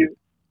look to you.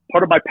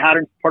 Part of my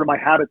patterns, part of my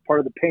habits, part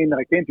of the pain that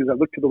I came through is I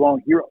looked to the wrong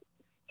hero.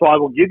 So I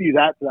will give you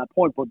that to that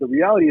point. But the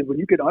reality is when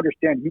you can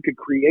understand, you can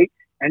create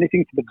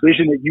anything to the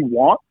vision that you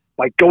want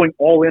by going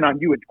all in on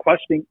you and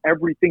questioning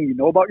everything you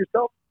know about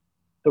yourself,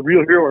 the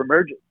real hero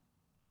emerges.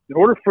 In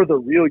order for the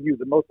real you,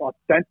 the most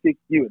authentic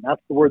you, and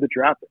that's the word that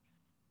you're after.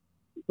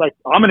 Like,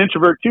 I'm an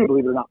introvert too,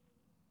 believe it or not.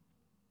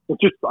 It's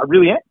just, I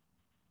really am.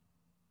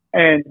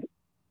 And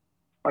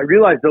I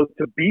realize, though,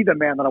 to be the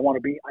man that I want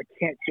to be, I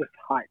can't just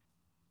hide.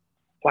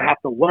 So I have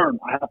to learn.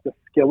 I have to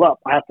skill up.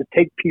 I have to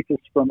take pieces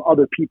from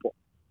other people.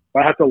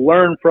 I have to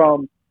learn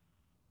from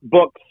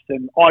books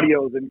and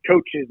audios and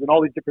coaches and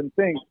all these different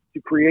things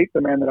to create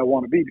the man that I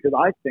want to be, because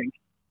I think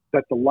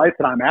that the life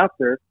that I'm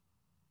after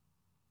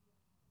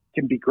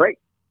can be great.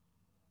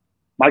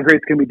 My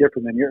grades can be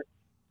different than yours.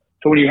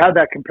 So when you have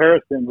that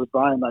comparison with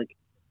Brian, like,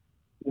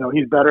 you know,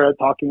 he's better at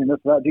talking and this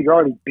and that, dude, you're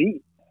already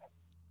beat.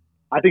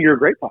 I think you're a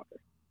great talker. As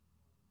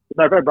a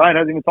matter of fact, Brian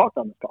hasn't even talked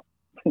on this call.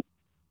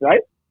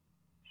 Right?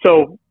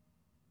 So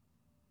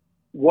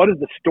what is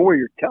the story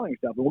you're telling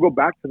yourself? And we'll go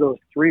back to those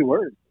 3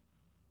 words.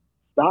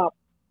 Stop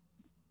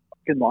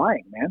fucking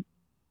lying, man.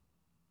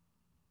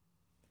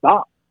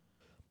 Stop.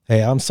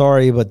 Hey, I'm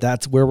sorry, but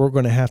that's where we're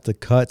going to have to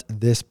cut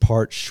this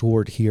part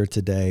short here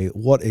today.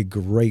 What a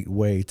great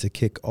way to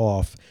kick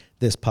off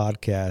this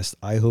podcast.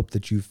 I hope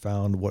that you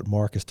found what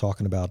Mark is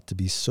talking about to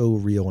be so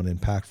real and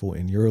impactful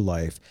in your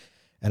life.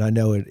 And I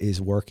know it is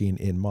working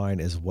in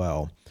mine as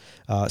well.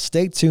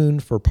 Stay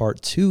tuned for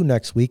part 2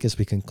 next week as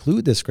we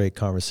conclude this great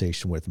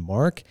conversation with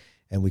Mark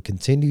and we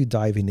continue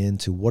diving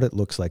into what it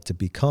looks like to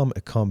become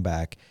a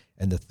comeback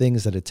and the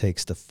things that it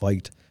takes to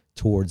fight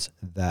towards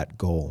that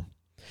goal.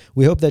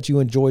 We hope that you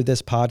enjoyed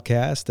this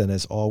podcast. And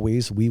as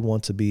always, we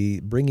want to be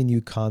bringing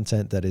you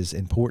content that is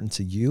important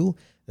to you,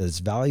 that is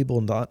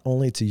valuable not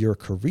only to your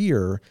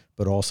career,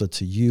 but also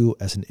to you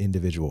as an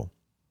individual.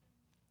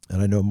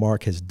 And I know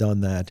Mark has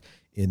done that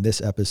in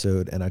this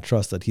episode, and I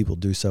trust that he will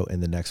do so in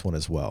the next one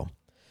as well.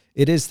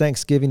 It is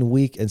Thanksgiving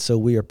week, and so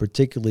we are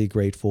particularly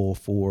grateful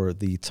for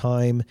the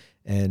time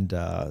and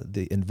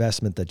the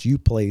investment that you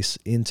place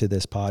into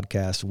this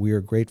podcast. We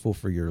are grateful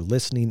for your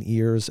listening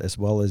ears as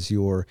well as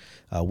your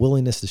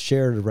willingness to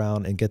share it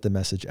around and get the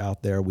message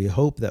out there. We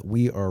hope that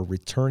we are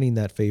returning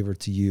that favor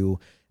to you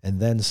and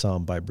then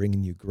some by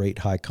bringing you great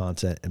high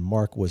content, and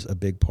Mark was a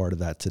big part of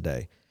that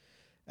today.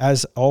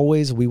 As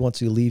always, we want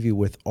to leave you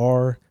with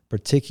our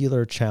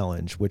particular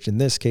challenge, which in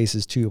this case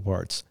is 2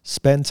 parts.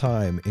 Spend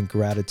time in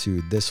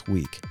gratitude this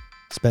week.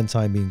 Spend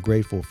time being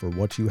grateful for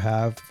what you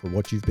have, for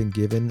what you've been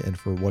given, and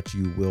for what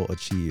you will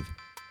achieve.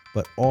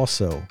 But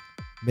also,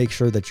 make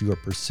sure that you are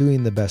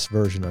pursuing the best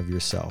version of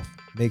yourself.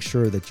 Make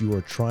sure that you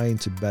are trying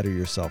to better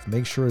yourself.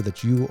 Make sure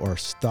that you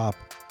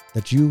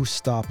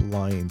stop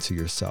lying to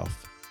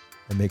yourself.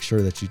 And make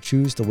sure that you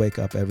choose to wake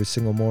up every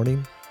single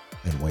morning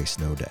and waste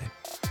no day.